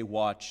can stay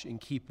watch and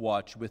keep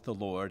watch with the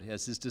Lord,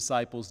 as his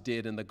disciples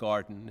did in the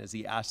garden, as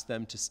he asked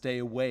them to stay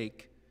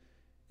awake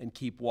and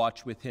keep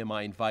watch with him.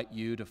 I invite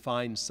you to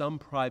find some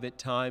private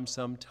time,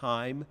 some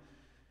time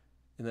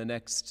in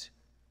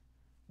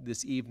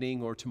this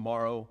evening or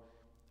tomorrow,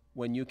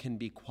 when you can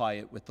be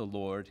quiet with the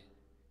Lord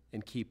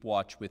and keep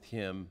watch with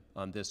him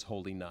on this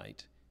holy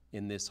night,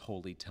 in this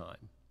holy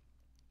time.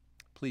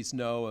 Please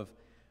know of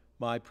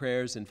my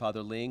prayers and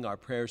Father Ling, our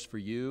prayers for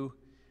you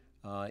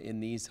in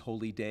these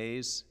holy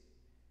days,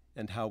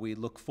 and how we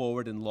look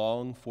forward and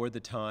long for the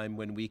time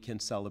when we can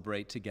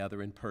celebrate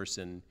together in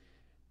person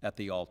at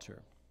the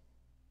altar.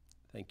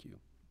 Thank you.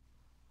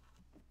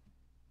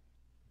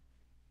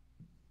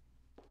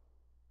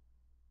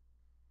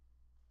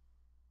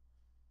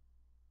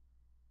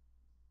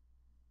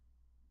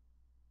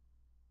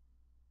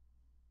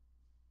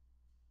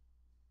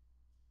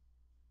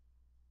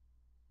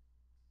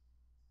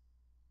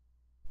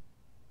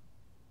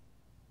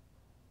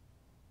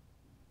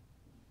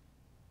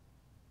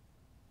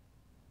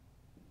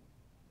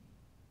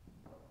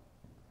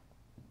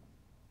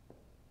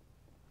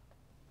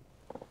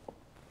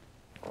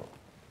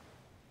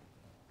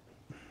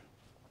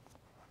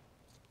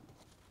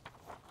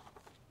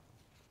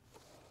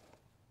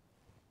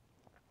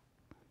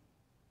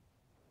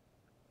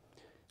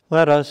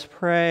 Let us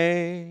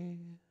pray.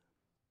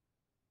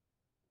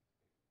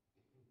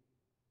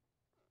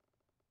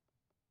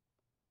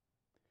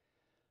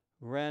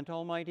 Grant,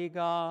 Almighty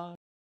God,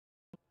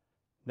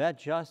 that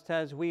just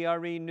as we are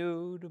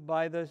renewed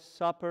by the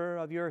supper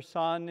of your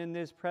Son in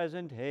this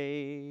present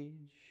age,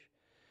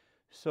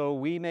 so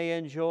we may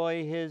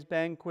enjoy his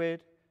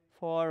banquet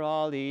for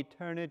all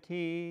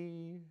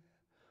eternity,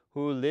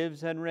 who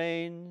lives and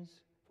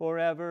reigns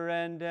forever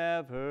and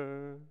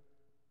ever.